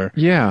angular,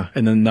 Yeah.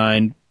 and the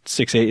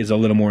 968 is a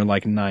little more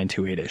like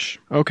 928-ish.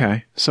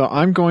 Okay. So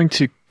I'm going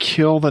to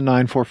kill the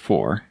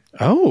 944.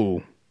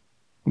 Oh.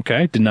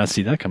 Okay. Did not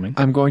see that coming.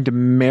 I'm going to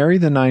marry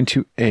the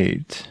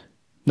 928.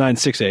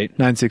 968.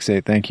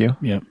 968, thank you.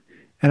 Yeah.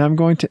 And I'm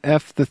going to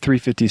F the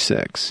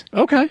 356.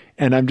 Okay.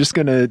 And I'm just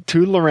going to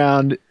tootle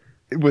around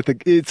with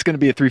it's going to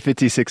be a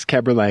 356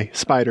 Cabriolet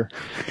Spider.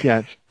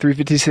 Yeah,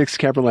 356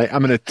 Cabriolet. I'm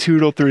going to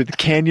tootle through the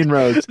canyon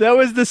roads. That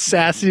was the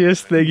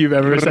sassiest thing you've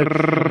ever said.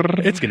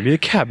 It's going to be a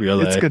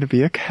cabriolet. It's going to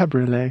be a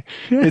Cabriolet.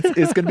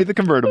 It's going to be the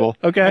convertible.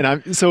 Okay.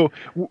 And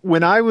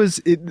when I was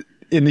in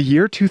the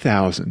year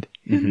 2000,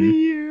 in the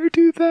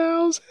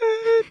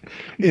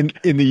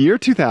year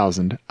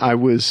 2000, I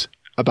was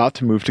about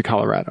to move to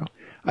Colorado.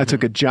 I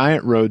took a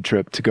giant road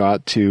trip to go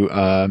out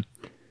to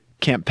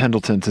Camp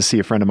Pendleton to see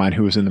a friend of mine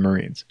who was in the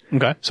Marines.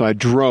 Okay. So I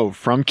drove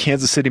from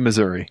Kansas City,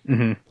 Missouri,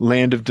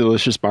 land of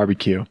delicious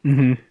barbecue,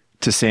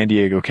 to San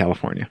Diego,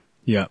 California.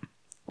 Yeah.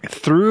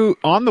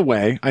 On the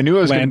way, I knew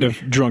I was Land of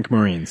drunk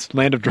Marines.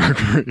 Land of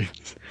drunk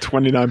Marines.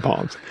 29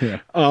 palms. Yeah.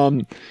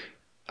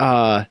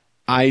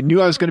 I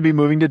knew I was going to be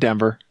moving to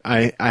Denver.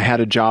 I had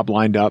a job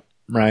lined up,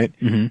 right?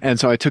 And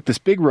so I took this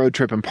big road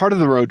trip, and part of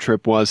the road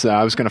trip was that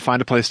I was going to find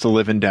a place to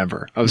live in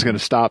Denver. I was going to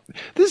stop.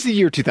 This is the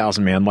year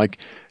 2000, man. Like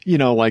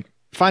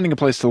finding a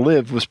place to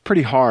live was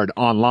pretty hard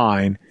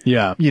online.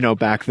 Yeah.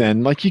 Back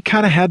then, like you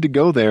kind of had to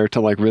go there to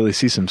like really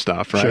see some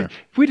stuff, right? Sure.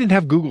 We didn't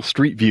have Google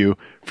Street View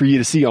for you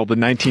to see all the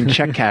 19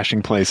 check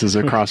cashing places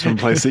across from a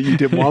place that you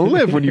didn't want to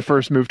live when you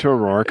first moved to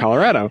Aurora,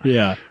 Colorado.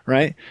 Yeah.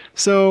 Right.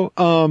 So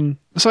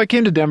I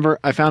came to Denver,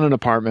 I found an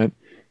apartment,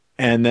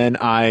 and then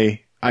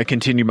I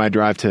continued my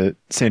drive to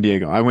San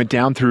Diego. I went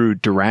down through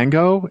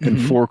Durango and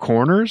Four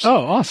Corners.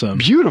 Oh, awesome.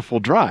 Beautiful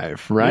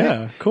drive, right?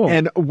 Yeah, cool.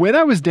 And when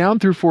I was down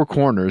through Four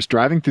Corners,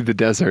 driving through the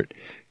desert,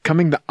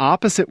 coming the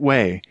opposite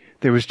way,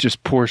 there was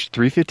just Porsche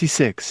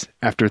 356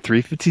 after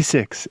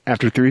 356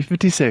 after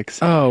 356.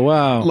 Oh,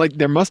 wow. Like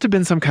there must have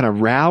been some kind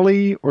of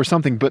rally or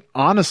something, but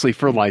honestly,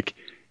 for like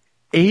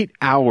 8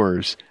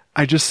 hours,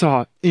 I just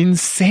saw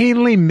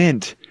insanely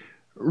mint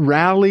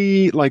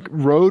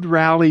road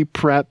rally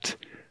prepped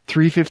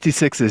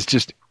 356s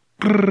just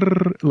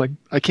like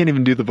I can't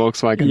even do the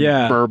Volkswagen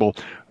burble.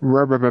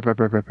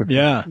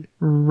 Yeah.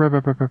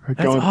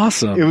 That's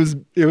awesome.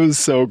 It was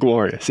so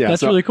glorious. Yeah.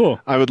 That's really cool.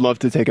 I would love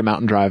to take a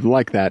mountain drive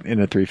like that in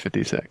a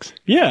 356.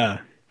 Yeah.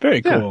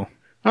 Very cool.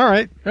 All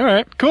right. All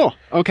right. Cool.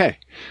 Okay.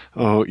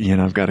 Oh, Ian,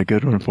 I've got a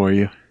good one for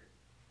you.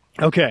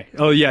 Okay.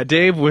 Oh, yeah.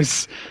 Dave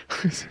was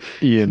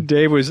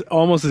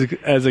almost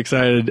as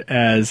excited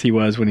as he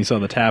was when he saw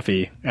the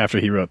Taffy after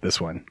he wrote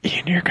this one.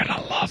 Ian, you're going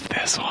to love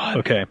this one.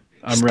 Okay.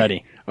 I'm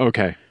ready.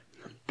 Okay.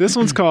 This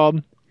one's called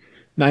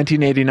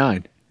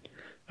 1989.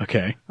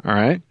 Okay. All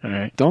right? All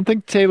right. Don't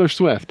think Taylor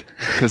Swift,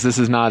 because this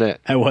is not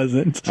it. I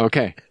wasn't.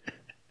 Okay.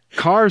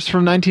 Cars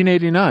from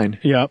 1989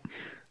 Yep.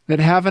 that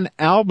have an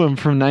album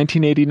from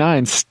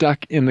 1989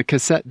 stuck in the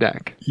cassette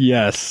deck.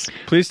 Yes.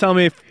 Please tell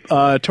me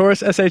Taurus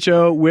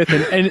SHO with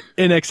an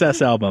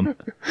NXS album.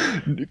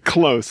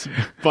 Close,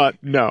 but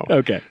no.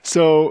 Okay.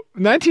 So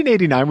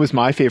 1989 was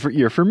my favorite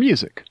year for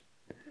music.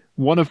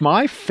 One of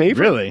my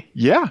favorite... Really?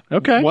 Yeah.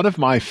 Okay. One of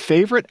my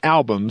favorite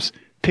albums,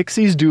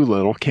 Pixies'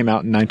 Doolittle, came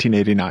out in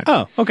 1989.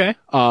 Oh, okay.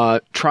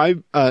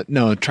 Tribe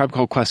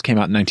Called Quest came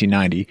out in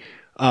 1990.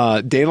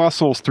 De La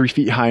Soul's 3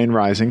 Feet High and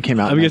Rising came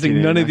out in 1989. I'm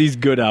guessing none of these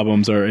good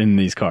albums are in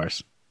these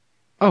cars.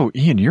 Oh,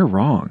 Ian, you're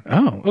wrong.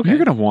 Oh, okay.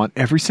 You're going to want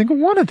every single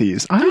one of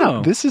these.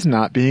 This is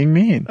not being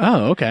mean.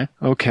 Oh, okay.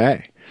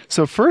 Okay.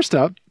 So first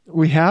up,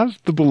 we have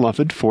the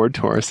beloved Ford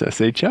Taurus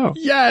SHO.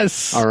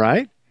 Yes! All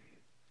right.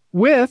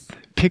 With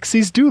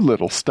Pixies'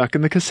 Doolittle stuck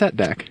in the cassette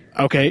deck.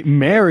 Okay,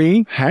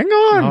 Mary. Hang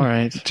on. All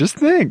right. Just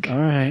think. All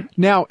right.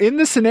 Now, in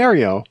this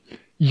scenario,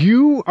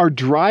 you are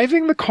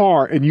driving the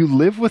car and you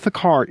live with the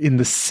car in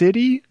the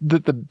city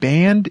that the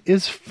band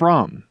is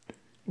from.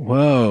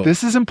 Whoa.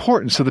 This is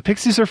important. So the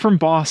Pixies are from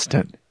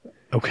Boston.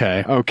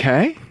 Okay.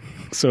 Okay?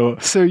 So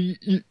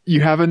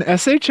you have an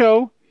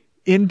SHO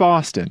in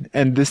Boston,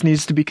 and this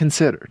needs to be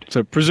considered.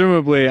 So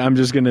presumably I'm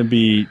just going to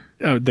be,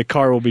 the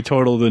car will be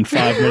totaled in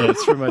 5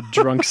 minutes from a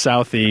drunk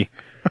Southie.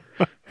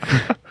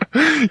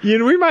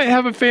 We might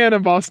have a fan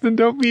in Boston.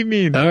 Don't be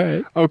mean. All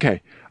right.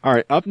 Okay. All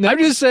right. Up next. I'm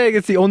just saying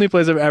it's the only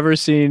place I've ever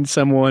seen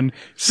someone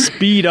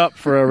speed up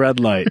for a red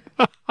light.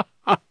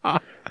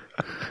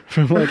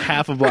 From like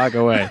half a block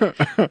away.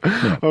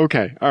 Yeah.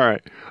 Okay. All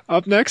right.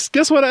 Up next,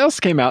 guess what else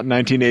came out in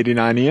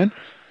 1989, Ian?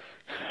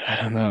 I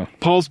don't know.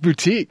 Paul's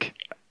Boutique.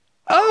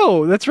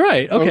 Oh, that's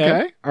right.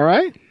 Okay. All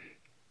right.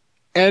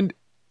 And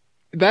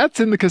that's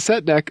in the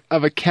cassette deck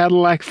of a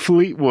Cadillac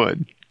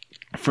Fleetwood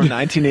from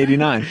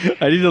 1989.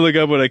 I need to look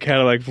up what a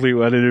Cadillac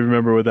Fleetwood. I didn't even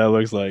remember what that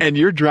looks like. And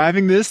you're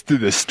driving this through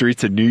the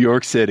streets of New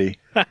York City.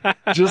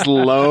 Just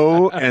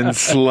low and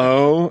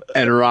slow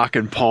and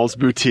rocking Paul's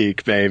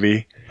Boutique,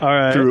 baby. All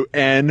right. Through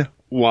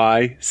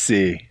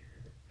NYC.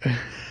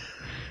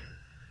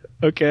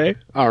 Okay.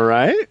 All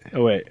right.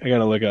 Oh, wait. I got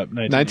to look up.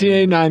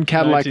 1989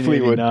 Cadillac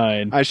Fleetwood.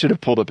 1989. I should have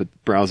pulled up a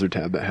browser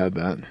tab that had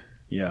that.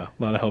 Yeah.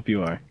 A lot of help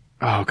you are.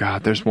 Oh,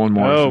 God. There's one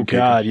more. Oh,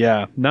 God.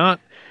 Yeah. Not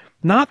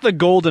the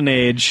golden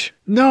age.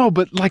 No,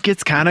 but like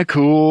it's kind of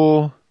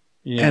cool.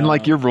 Yeah. And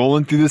like you're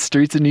rolling through the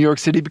streets of New York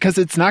City because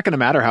it's not going to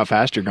matter how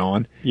fast you're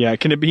going. Yeah.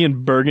 Can it be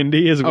in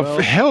burgundy as well? Oh,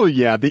 hell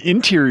yeah. The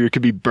interior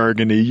could be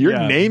burgundy. Your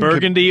name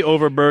burgundy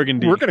over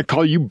burgundy. We're going to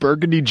call you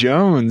Burgundy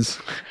Jones.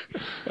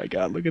 My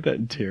God, look at that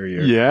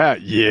interior. Yeah.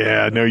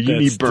 Yeah. No, you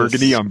need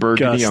burgundy on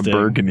burgundy on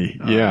burgundy.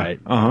 All yeah. right.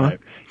 Uh-huh. All right.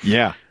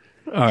 Yeah.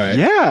 All right.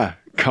 Yeah.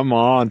 Come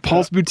on.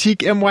 Paul's Boutique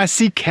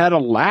NYC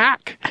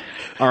Cadillac.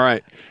 All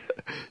right.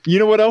 You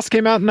know what else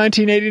came out in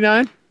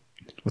 1989?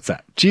 What's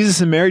that?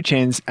 Jesus and Mary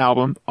Chain's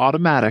album,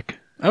 Automatic.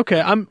 Okay,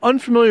 I'm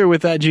unfamiliar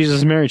with that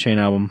Jesus and Mary Chain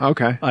album.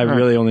 Okay. I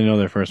really only know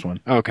their first one.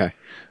 Okay.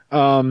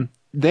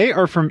 They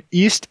are from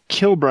East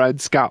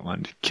Kilbride,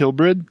 Scotland.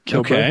 Kilbride?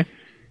 Okay.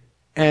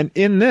 And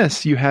in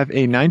this, you have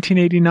a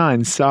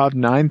 1989 Saab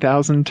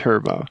 9000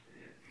 Turbo.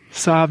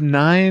 Saab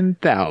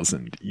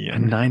 9000,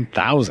 Ian.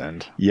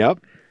 9000? Yep.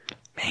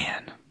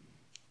 Man.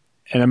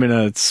 And I'm in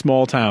a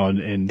small town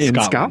in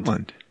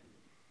Scotland.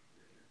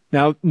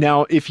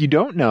 Now, if you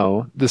don't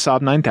know the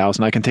Saab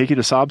 9000, I can take you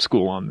to Saab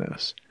school on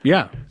this.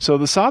 Yeah. So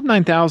the Saab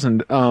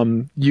 9000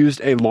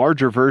 used a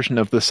larger version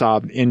of the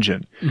Saab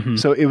engine. Mm-hmm.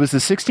 So it was a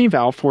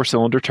 16-valve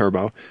four-cylinder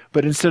turbo,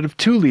 but instead of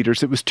 2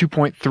 liters, it was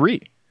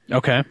 2.3.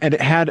 Okay. And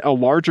it had a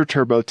larger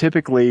turbo.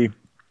 Typically,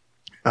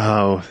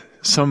 one of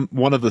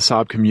the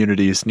Saab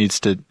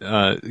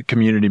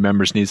community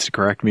members needs to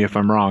correct me if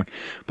I'm wrong,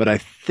 but I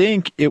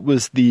think it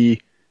was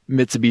the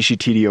Mitsubishi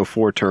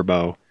TD04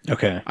 turbo.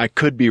 Okay. I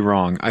could be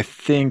wrong. I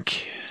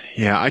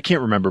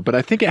can't remember, but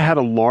I think it had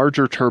a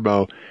larger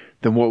turbo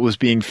than what was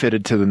being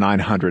fitted to the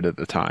 900 at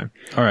the time.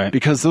 All right.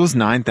 Because those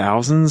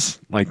 9000s,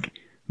 like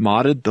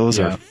modded, those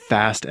are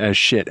fast as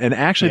shit. And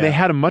actually, they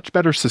had a much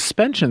better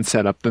suspension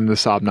setup than the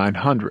Saab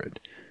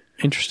 900.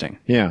 Interesting.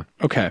 Yeah.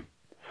 Okay.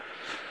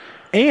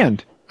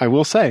 And I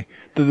will say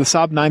that the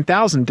Saab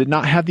 9000 did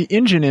not have the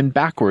engine in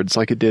backwards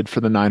like it did for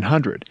the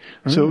 900.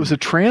 So it was a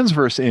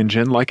transverse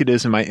engine like it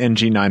is in my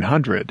NG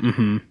 900,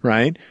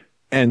 right?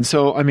 And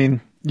so, I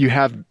mean, you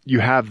have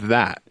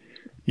that,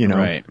 you know.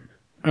 Right.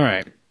 All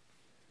right.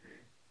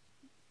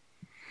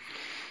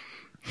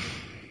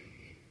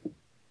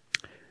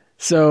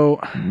 So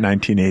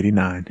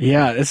 1989.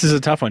 Yeah, this is a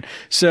tough one.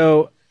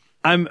 So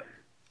I'm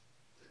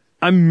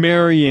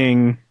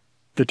marrying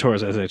the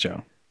Taurus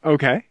SHO.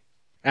 Okay.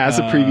 As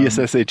a previous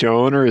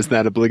SHO owner, is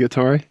that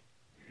obligatory?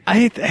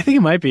 I think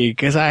it might be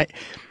because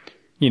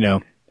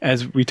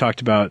as we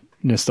talked about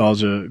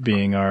nostalgia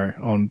being our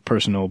own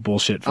personal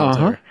bullshit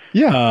filter.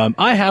 Yeah.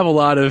 I have a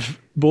lot of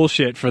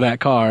bullshit for that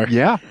car.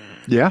 Yeah.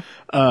 Yeah.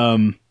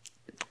 And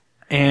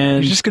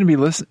you're just going to be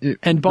listening.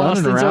 And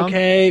Boston's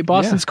okay.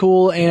 Boston's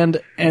cool.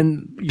 And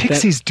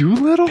Pixie's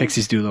Doolittle?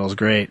 Pixie's Doolittle's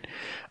great.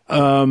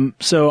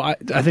 So I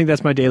think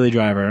that's my daily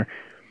driver.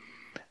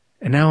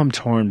 And now I'm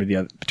torn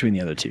between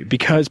the other two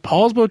because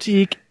Paul's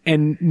Boutique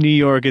and New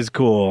York is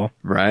cool.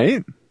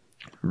 Right?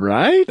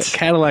 Right? But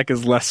Cadillac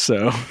is less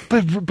so.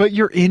 But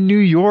you're in New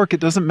York. It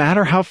doesn't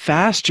matter how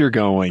fast you're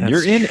going.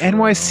 You're in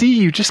NYC.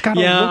 You just got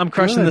to Yeah, I'm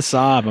crushing the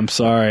Saab. I'm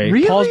sorry.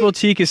 Really? Paul's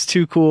Boutique is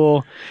too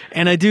cool.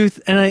 And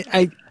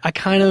I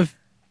kind of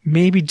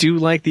maybe do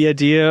like the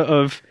idea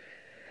of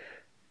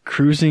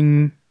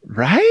cruising.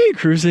 Right?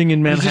 Cruising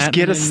in Manhattan. You just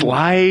get a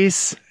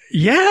slice.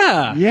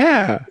 Yeah.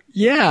 Yeah.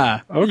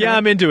 Yeah. Okay. Yeah,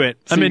 I'm into it.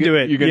 So I'm into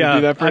it. You're going to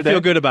do that for a day? I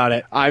feel good about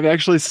it. I've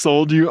actually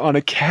sold you on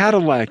a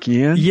Cadillac,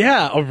 Ian.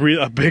 Yeah,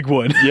 a big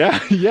one. Yeah,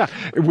 yeah.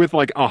 With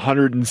like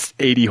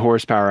 180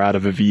 horsepower out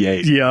of a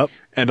V8. Yep.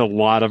 And a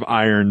lot of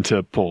iron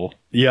to pull.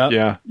 Yep.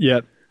 Yeah.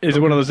 Yep. Is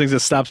it one of those things that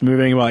stops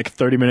moving about like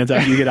 30 minutes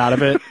after you get out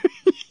of it?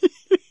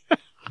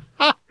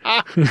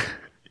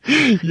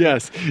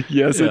 Yes,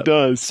 it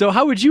does. So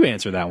how would you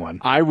answer that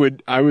one? I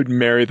would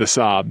marry the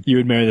Saab. You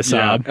would marry the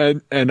Saab, yeah,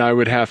 and I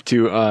would have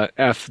to I'd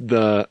have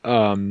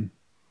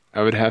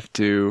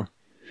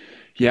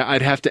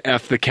to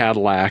F the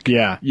Cadillac.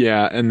 Yeah,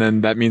 yeah, and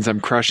then that means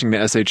I'm crushing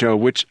the SHO,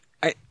 which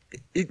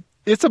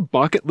it's a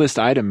bucket list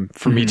item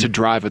for me to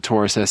drive a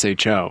Taurus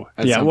SHO.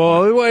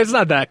 Well, it's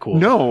not that cool.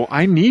 No,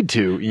 I need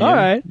to, Ian. All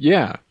right.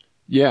 Yeah.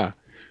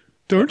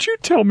 Don't you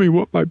tell me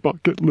what my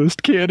bucket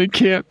list can and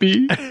can't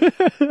be.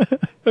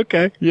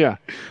 Okay. Yeah.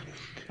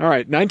 All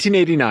right,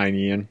 1989,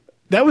 Ian.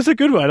 That was a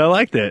good one. I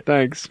liked it.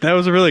 Thanks. That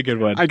was a really good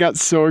one. I got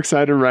so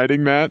excited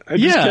writing that. I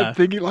just kept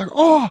thinking like,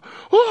 oh,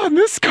 in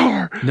this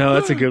car. No,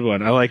 that's a good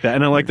one. I like that.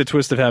 And I like the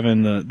twist of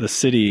having the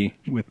city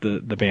with the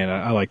band.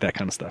 I like that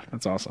kind of stuff.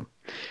 That's awesome.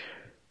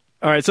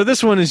 All right, so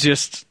this one is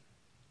just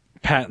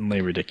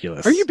patently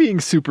ridiculous. Are you being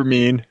super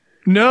mean?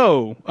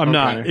 No, I'm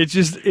not. It's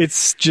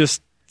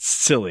just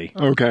silly.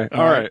 Okay.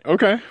 All right.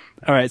 Okay.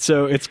 All right,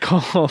 so it's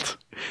called,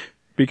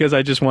 because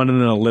I just wanted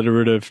an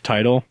alliterative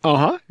title.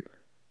 Uh-huh.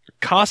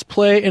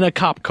 Cosplay in a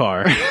cop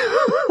car.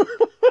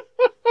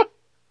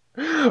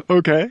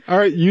 Okay. All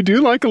right. You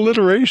do like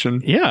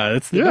alliteration. Yeah,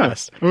 it's the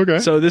best. Okay.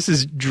 So this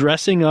is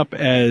dressing up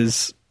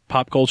as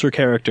pop culture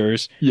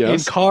characters in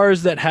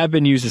cars that have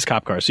been used as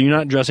cop cars. So you're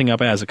not dressing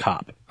up as a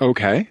cop.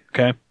 Okay.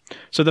 Okay.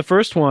 So the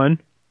first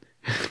one,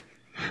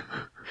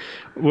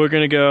 we're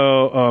going to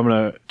go, I'm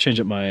going to change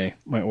up my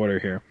order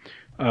here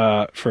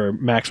for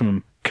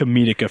maximum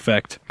comedic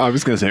effect. I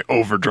was going to say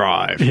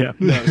overdrive. Yeah.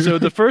 No. So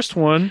the first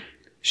one,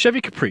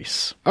 Chevy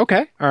Caprice.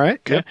 Okay. All right.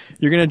 Okay. Yep.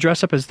 You're going to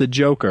dress up as the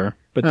Joker,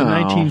 but the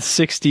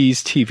 1960s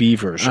TV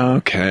version.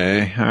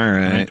 Okay. All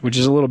right. Which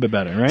is a little bit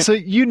better, right? So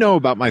you know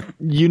about my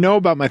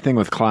thing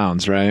with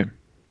clowns, right?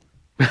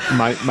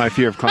 my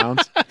fear of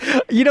clowns.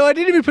 I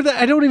didn't even put that.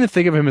 I don't even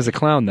think of him as a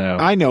clown, though.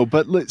 I know,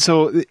 but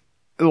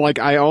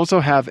I also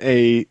have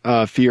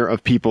a fear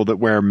of people that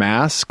wear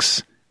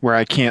masks where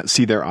I can't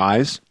see their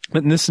eyes.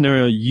 But in this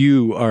scenario,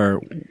 you are.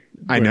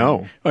 I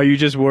know. Are you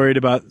just worried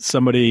about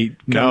somebody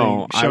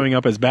showing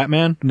up as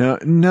Batman?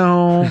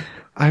 No.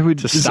 I would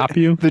to stop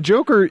you. The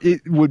Joker,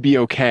 it would be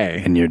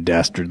okay. And your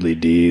dastardly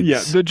deeds.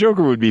 Yeah, the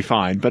Joker would be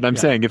fine. But I'm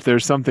saying if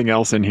there's something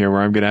else in here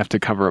where I'm going to have to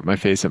cover up my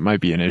face, it might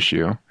be an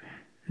issue.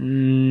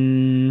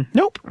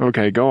 Nope.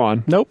 Okay, go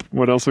on. Nope.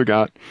 What else we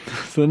got?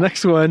 So the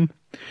next one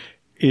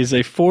is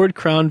a Ford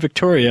Crown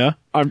Victoria.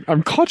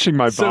 I'm clutching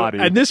my body.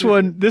 And this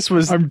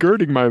was I'm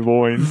girding my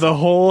loins. The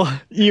whole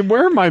Ian,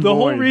 where are my loins? The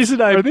whole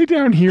reason are they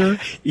down here?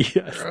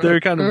 Yes,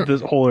 they're kind of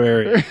this whole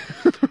area.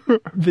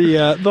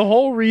 The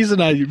whole reason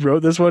I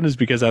wrote this one is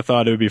because I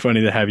thought it would be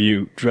funny to have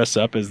you dress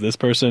up as this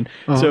person.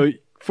 Uh-huh. So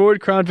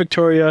Ford Crown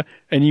Victoria,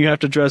 and you have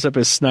to dress up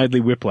as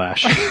Snidely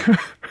Whiplash.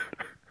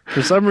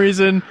 For some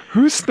reason,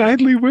 who's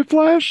Snidely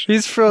Whiplash?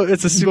 It's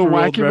a super the old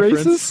wacky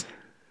reference. Racist?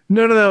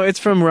 No. It's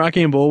from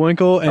Rocky and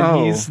Bullwinkle,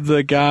 and he's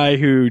the guy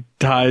who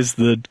ties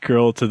the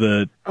girl to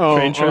the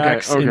train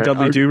tracks in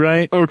Dudley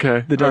Do-Right.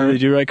 Okay. The Dudley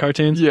Do-Right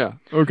cartoons. Yeah.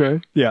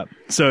 Okay. Yeah.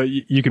 So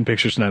you can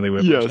picture Snidely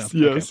Whiplash.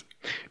 Yes.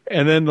 Okay.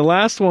 And then the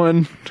last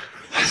one,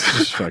 this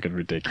is fucking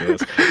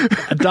ridiculous.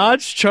 A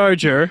Dodge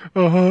Charger.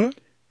 Uh-huh.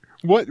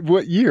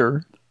 What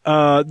year?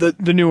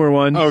 The newer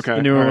ones. Okay.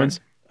 The newer ones.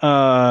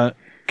 I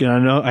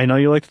know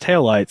you like the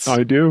taillights.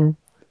 I do.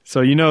 So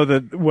you know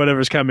that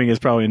whatever's coming is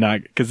probably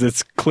not, because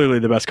it's clearly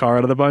the best car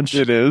out of the bunch.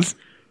 It is.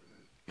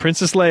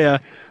 Princess Leia,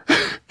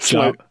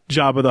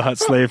 Jabba the Hutt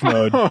slave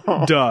mode.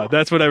 Duh.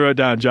 That's what I wrote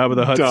down. Jabba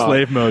the Hutt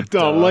slave mode.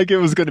 Duh. Like it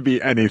was going to be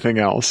anything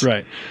else.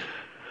 Right.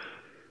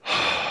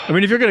 I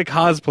mean, if you're going to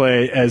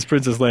cosplay as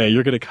Princess Leia,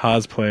 you're going to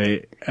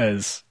cosplay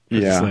as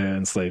Princess Leia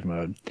in slave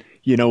mode.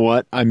 You know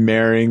what? I'm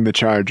marrying the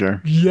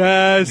Charger.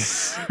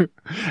 Yes.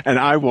 And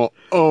I will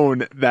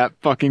own that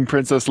fucking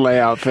Princess Leia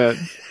outfit.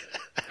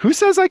 Who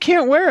says I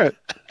can't wear it?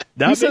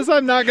 Who says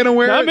I'm not going to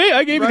wear it? Not me.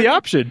 I gave you the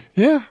option.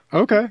 Yeah.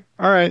 Okay.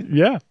 All right.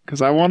 Yeah.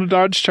 Because I want a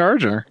Dodge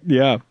Charger.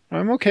 Yeah.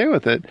 I'm okay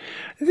with it.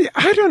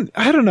 I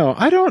don't know.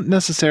 I don't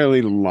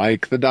necessarily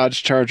like the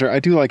Dodge Charger. I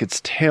do like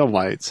its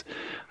taillights.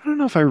 I don't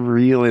know if I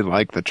really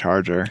like the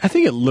Charger. I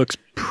think it looks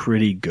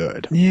pretty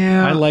good.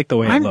 Yeah. I like the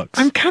way it looks.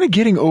 I'm kind of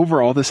getting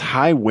over all this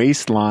high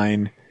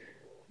waistline,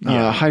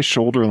 high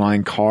shoulder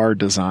line car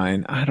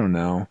design. I don't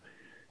know.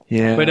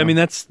 Yeah. But I mean,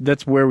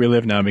 that's where we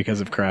live now because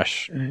of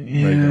crash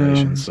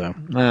regulations. So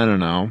I don't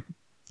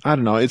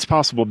know. It's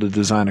possible to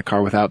design a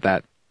car without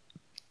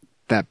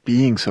that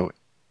being so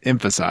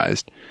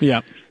emphasized.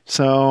 Yeah.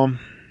 So,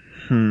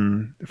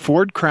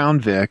 Ford Crown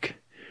Vic,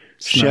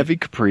 Chevy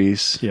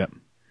Caprice. Yeah.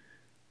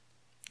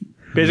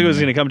 Basically, it's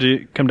going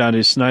to come down to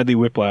Snidely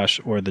Whiplash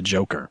or the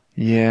Joker.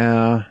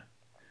 Yeah.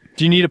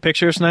 Do you need a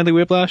picture of Snidely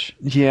Whiplash?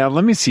 Yeah,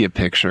 let me see a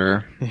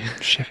picture.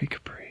 Chevy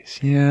Caprice.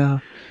 Yeah.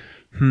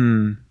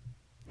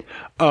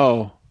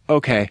 Oh,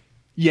 okay.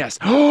 Yes.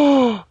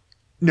 Oh,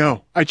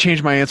 no. I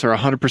changed my answer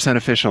 100%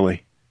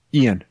 officially.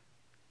 Ian,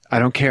 I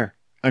don't care.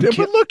 But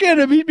look at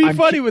him. He'd be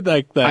funny with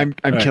that. I'm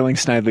killing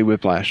Snidely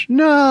Whiplash.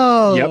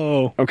 No.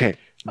 Yep. Okay.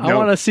 I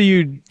want to see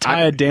you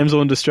tie a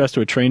damsel in distress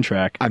to a train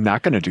track. I'm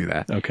not going to do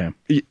that. Okay.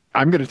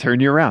 I'm going to turn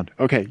you around.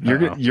 Okay.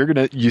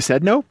 You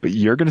said no, but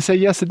you're going to say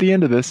yes at the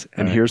end of this.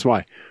 And here's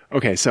why.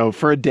 Okay. So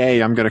for a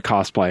day, I'm going to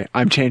cosplay.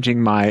 I'm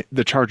changing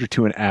the Charger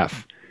to an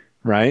F,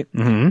 right?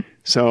 Mm-hmm.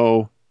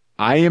 So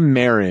I am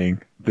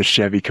marrying the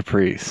Chevy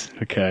Caprice.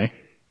 Okay.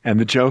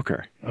 And the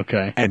Joker.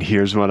 Okay. And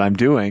here's what I'm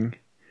doing.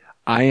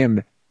 I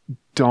am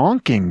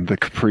donking the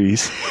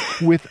Caprice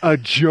with a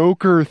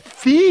Joker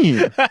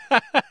theme?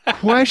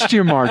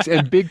 Question marks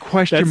and big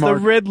question mark.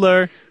 That's the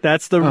Riddler.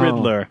 That's the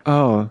Riddler.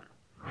 Oh.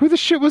 Who the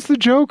shit was the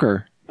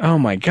Joker? Oh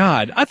my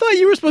God! I thought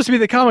you were supposed to be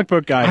the comic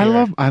book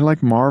guy. I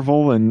like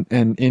Marvel and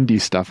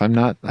indie stuff. I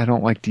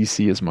don't like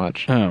DC as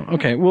much. Oh,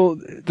 okay. Well,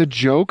 the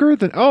Joker.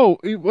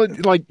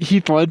 Like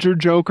Heath Ledger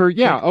Joker.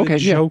 Yeah. Okay.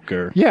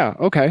 Joker. Yeah.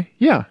 Okay.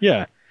 Yeah.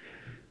 Yeah.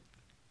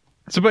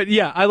 So, but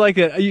yeah, I like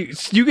it.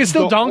 You can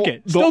still donk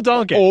it. Still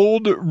donk it.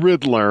 Old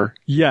Riddler.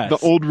 Yes. The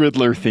old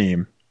Riddler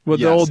theme. Well,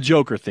 the old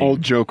Joker theme.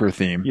 Old Joker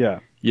theme. Yeah.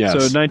 Yes. So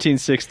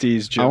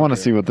 1960s Joker. I want to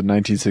see what the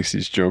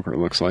 1960s Joker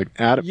looks like.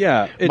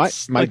 Yeah,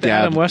 it's my like the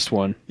dad, Adam West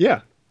one.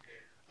 Yeah.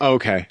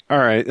 Okay. All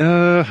right.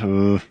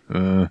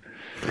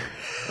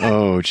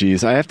 Oh,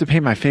 geez. I have to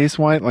paint my face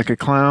white like a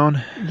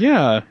clown?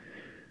 Yeah.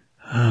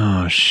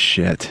 Oh,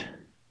 shit.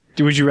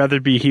 Would you rather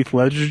be Heath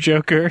Ledger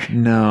Joker?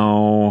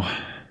 No.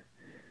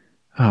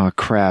 Oh,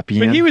 crap,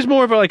 Ian. But he was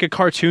more of like a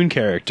cartoon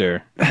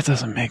character. That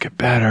doesn't make it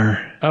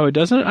better. Oh, it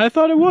doesn't? I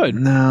thought it would.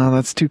 No,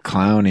 that's too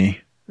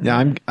clowny.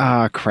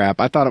 Yeah,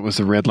 crap. I thought it was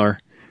the Riddler.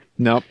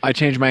 Nope, I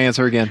changed my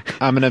answer again.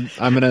 I'm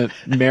gonna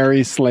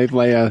marry Slave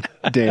Leia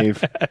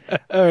Dave.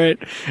 All right.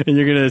 And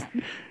you're gonna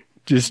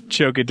just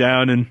choke it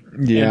down and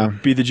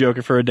be the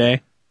Joker for a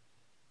day?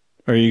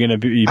 Or are you gonna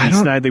be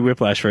Snidely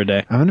Whiplash for a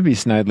day? I'm gonna be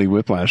Snidely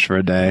Whiplash for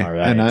a day. All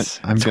right. And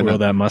I'm twirl gonna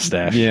that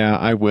mustache. Yeah,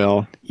 I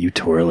will. You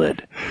twirl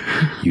it.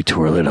 You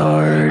twirl it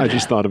hard. I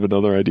just thought of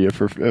another idea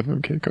for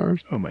FMK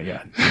cars. Oh my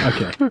God.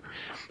 Okay.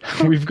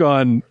 We've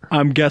gone,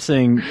 I'm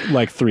guessing,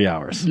 like 3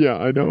 hours. Yeah,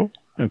 I know.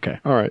 Okay.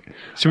 All right.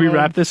 Should we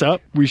wrap this up?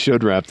 We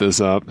should wrap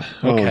this up.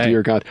 Okay. Oh,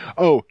 dear God.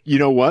 Oh, you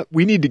know what?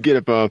 We need to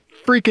give a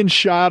freaking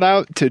shout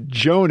out to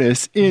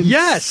Jonas in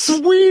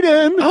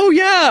Sweden. Oh,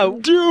 yeah.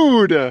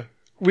 Dude.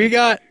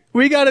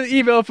 We got an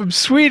email from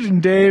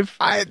Sweden, Dave.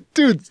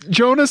 Dude,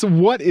 Jonas,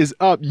 what is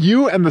up?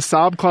 You and the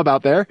Saab Club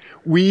out there.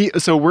 We're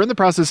in the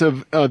process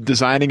of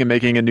designing and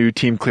making a new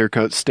Team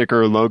Clearcoat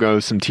sticker, logo,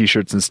 some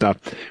t-shirts and stuff.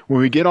 When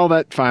we get all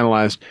that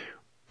finalized,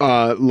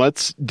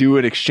 let's do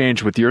an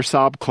exchange with your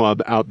Saab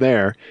Club out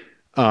there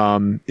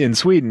in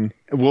Sweden.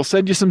 We'll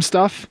send you some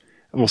stuff.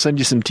 We'll send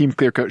you some Team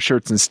Clearcoat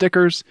shirts and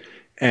stickers.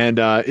 And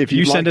if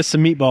you send us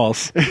some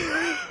meatballs.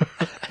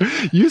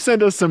 You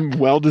send us some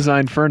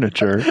well-designed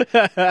furniture.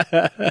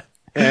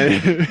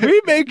 And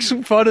we make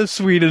fun of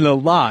Sweden a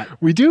lot.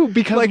 We do,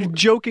 because like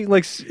joking,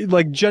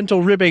 like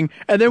gentle ribbing,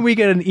 and then we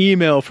get an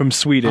email from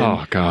Sweden.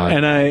 Oh God!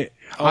 And I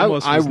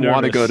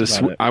want to go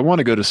to I want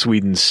to go to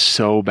Sweden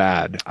so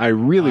bad. I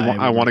really want.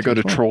 I want to go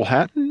to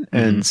Trollhättan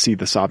and see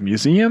the Saab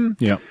Museum.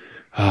 Yeah.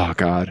 Oh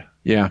God.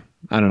 Yeah.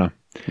 I don't know.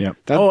 Yeah.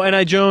 And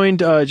I joined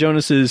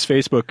Jonas's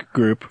Facebook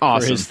group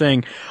for his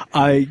thing.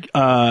 I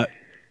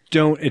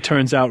don't, it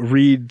turns out,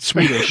 read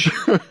Swedish,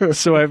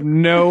 so I have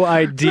no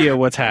idea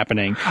what's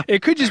happening.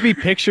 It could just be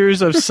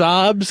pictures of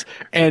Saabs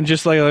and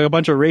just like a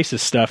bunch of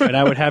racist stuff, and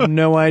I would have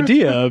no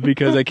idea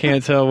because I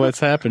can't tell what's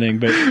happening.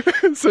 But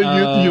so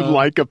you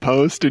like a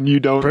post and you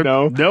don't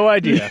know? No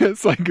idea.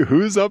 It's like,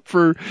 who's up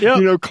for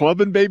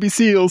clubbing baby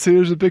seals?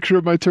 Here's a picture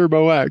of my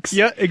Turbo X.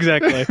 Yeah,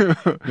 exactly.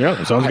 Yeah,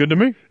 that sounds good to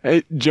me.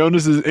 Hey,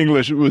 Jonas's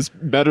English was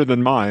better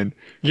than mine.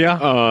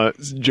 Yeah.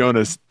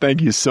 Jonas,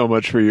 thank you so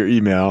much for your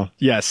email.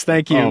 Yes,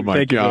 thank you. Oh my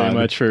thank God. you very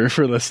much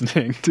for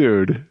listening.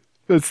 Dude,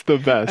 that's the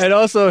best. And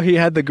also, he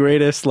had the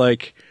greatest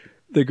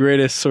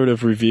sort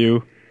of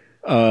review.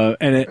 I'm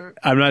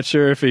not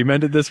sure if he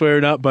meant it this way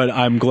or not, but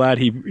I'm glad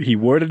he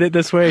worded it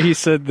this way. He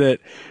said that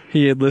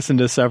he had listened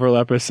to several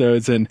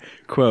episodes and,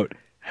 quote,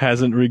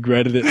 hasn't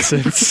regretted it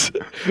since,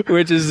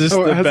 which is just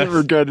the best. Hasn't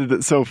regretted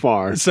it so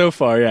far. So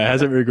far, yeah,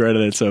 hasn't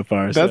regretted it so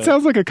far. That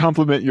sounds like a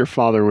compliment your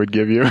father would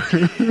give you.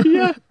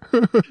 Yeah.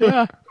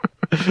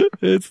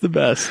 It's the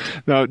best.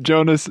 No,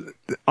 Jonas,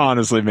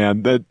 honestly,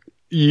 man,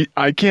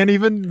 I can't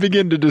even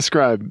begin to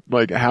describe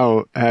like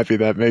how happy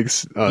that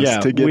makes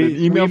us to get an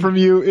email from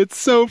you. It's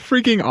so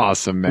freaking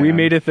awesome, man. We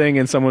made a thing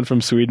and someone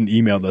from Sweden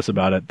emailed us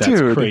about it.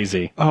 That's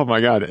crazy. Oh my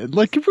God.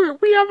 Like we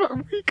got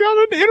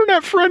an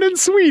internet friend in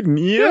Sweden.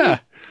 Yeah.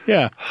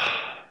 Yeah.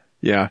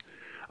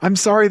 I'm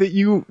sorry that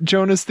you,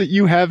 Jonas, that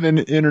you have an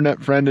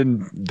internet friend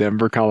in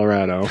Denver,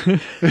 Colorado.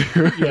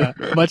 Yeah,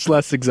 much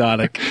less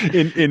exotic.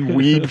 In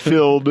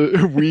weed-filled,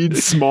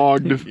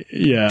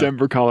 weed-smogged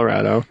Denver,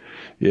 Colorado.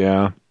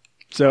 Yeah.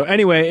 So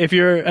anyway, if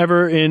you're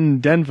ever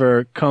in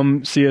Denver,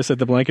 come see us at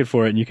the Blanket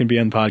Fort and you can be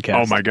on the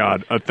podcast. Oh my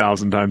God,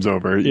 1,000 times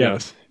over. Yeah.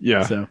 Yes.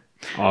 Yeah. So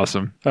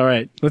awesome. All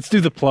right, let's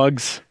do the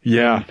plugs.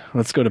 Yeah.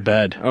 Let's go to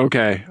bed.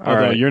 Okay. All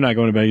Although right. you're not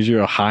going to bed because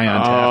you're high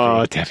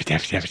on Taffy.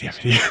 Taffy.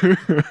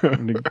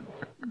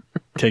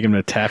 Take him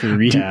to Taffy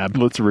rehab.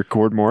 Let's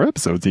record more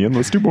episodes, Ian.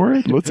 Let's do more.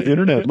 Let's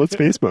internet. Let's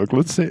Facebook.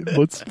 Let's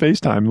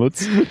FaceTime.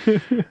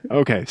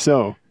 Okay.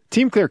 So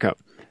Team Clearcoat.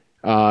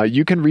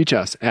 You can reach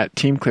us at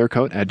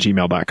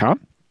teamclearcoat@gmail.com.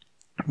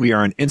 We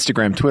are on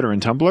Instagram, Twitter,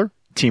 and Tumblr.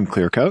 Team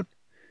Clearcoat.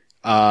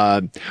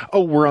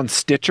 We're on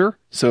Stitcher.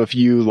 So if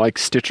you like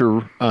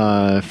Stitcher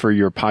for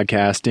your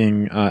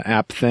podcasting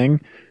app thing,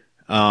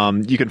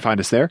 you can find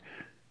us there.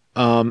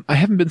 I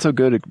haven't been so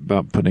good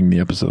about putting the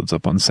episodes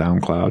up on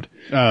SoundCloud.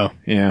 Oh.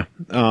 Yeah.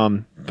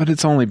 But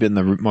it's only been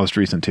the most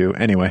recent two.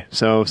 Anyway,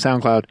 so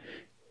SoundCloud,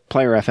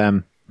 Player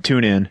FM,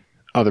 TuneIn,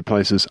 other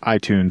places,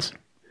 iTunes.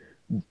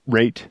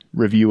 Rate,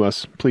 review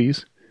us,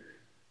 please,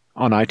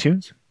 on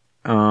iTunes.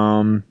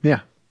 Yeah.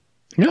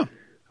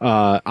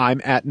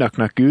 I'm at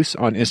NuckNuckGoose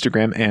on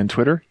Instagram and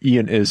Twitter.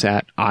 Ian is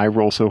at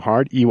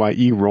iRollSoHard,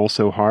 EYE Roll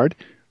So Hard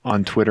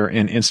on Twitter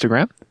and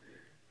Instagram.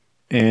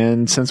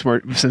 And since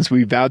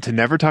we vowed to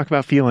never talk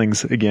about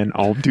feelings again,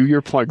 I'll do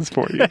your plugs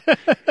for you.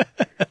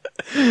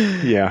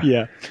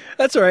 Yeah.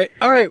 That's all right.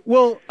 All right.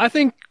 Well, I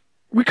think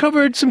we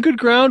covered some good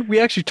ground. We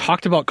actually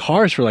talked about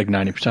cars for like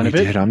 90% of it.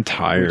 We did. I'm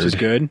tired. Which is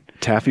good.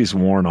 Taffy's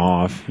worn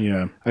off.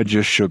 Yeah. I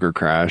just sugar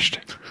crashed.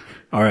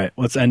 All right.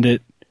 Let's end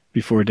it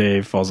before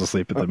Dave falls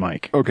asleep at the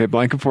mic. Okay.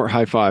 Blankenfort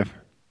high five.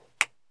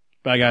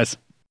 Bye, guys.